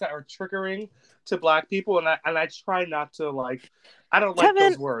buzzwords that are triggering to Black people, and I try not to like. I don't like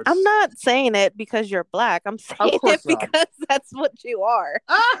Kevin, those words. I'm not saying it because you're Black. I'm saying it because that's what you are.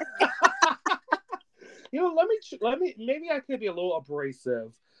 Let me. Maybe I could be a little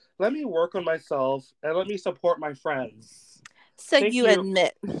abrasive. Let me work on myself and let me support my friends. So you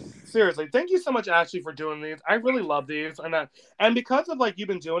admit. Seriously, thank you so much, Ashley, for doing these. I really love these, and because of like you've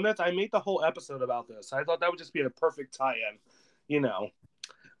been doing this, I made the whole episode about this. I thought that would just be a perfect tie-in. The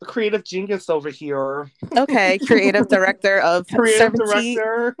creative genius over here. Okay, creative director of creative 70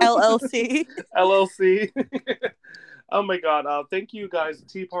 director LLC. LLC. Oh my god! Thank you guys,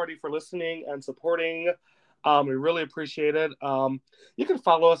 Tea Party, for listening and supporting. We really appreciate it. You can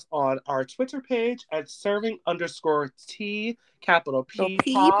follow us on our Twitter page at serving_tea, capital P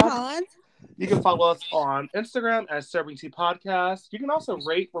pod. You can follow us on Instagram at Serving Tea Podcast. You can also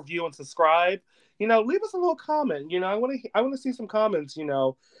rate, review, and subscribe. Leave us a little comment. I want to see some comments.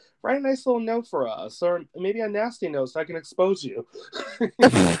 Write a nice little note for us, or maybe a nasty note so I can expose you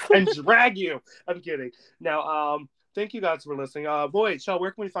and drag you. I'm kidding. Now, thank you guys for listening. Boy, Shell, where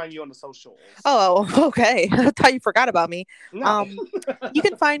can we find you on the socials? Oh, okay. I thought you forgot about me. No. You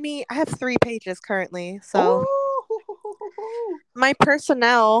can find me. I have 3 pages currently. So my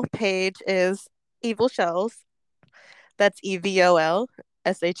personnel page is Evil Shells. That's EVOLSHELLOZ.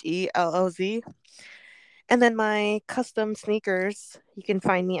 And then my custom sneakers, you can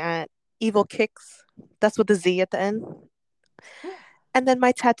find me at Evil Kicks. That's with the Z at the end. And then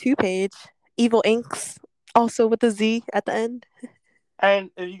my tattoo page, Evil Inks, also with the Z at the end.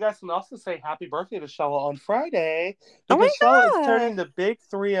 And you guys can also say happy birthday to Shella on Friday. Oh my God! Shella is turning the big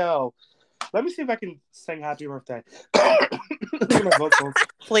 3-0. Let me see if I can sing happy birthday.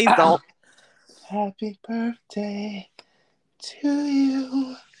 Please don't. Happy birthday to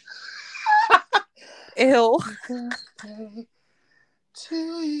you. Ew. Happy birthday to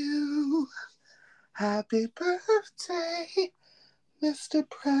you. Happy birthday, Mr.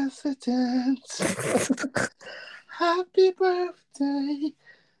 President. Happy birthday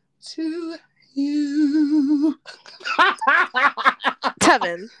to you.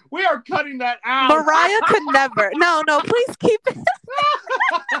 Tevin. We are cutting that out. Mariah could never. No, please keep it.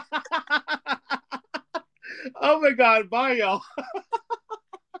 Oh my god, bye y'all.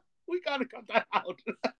 We gotta cut that out.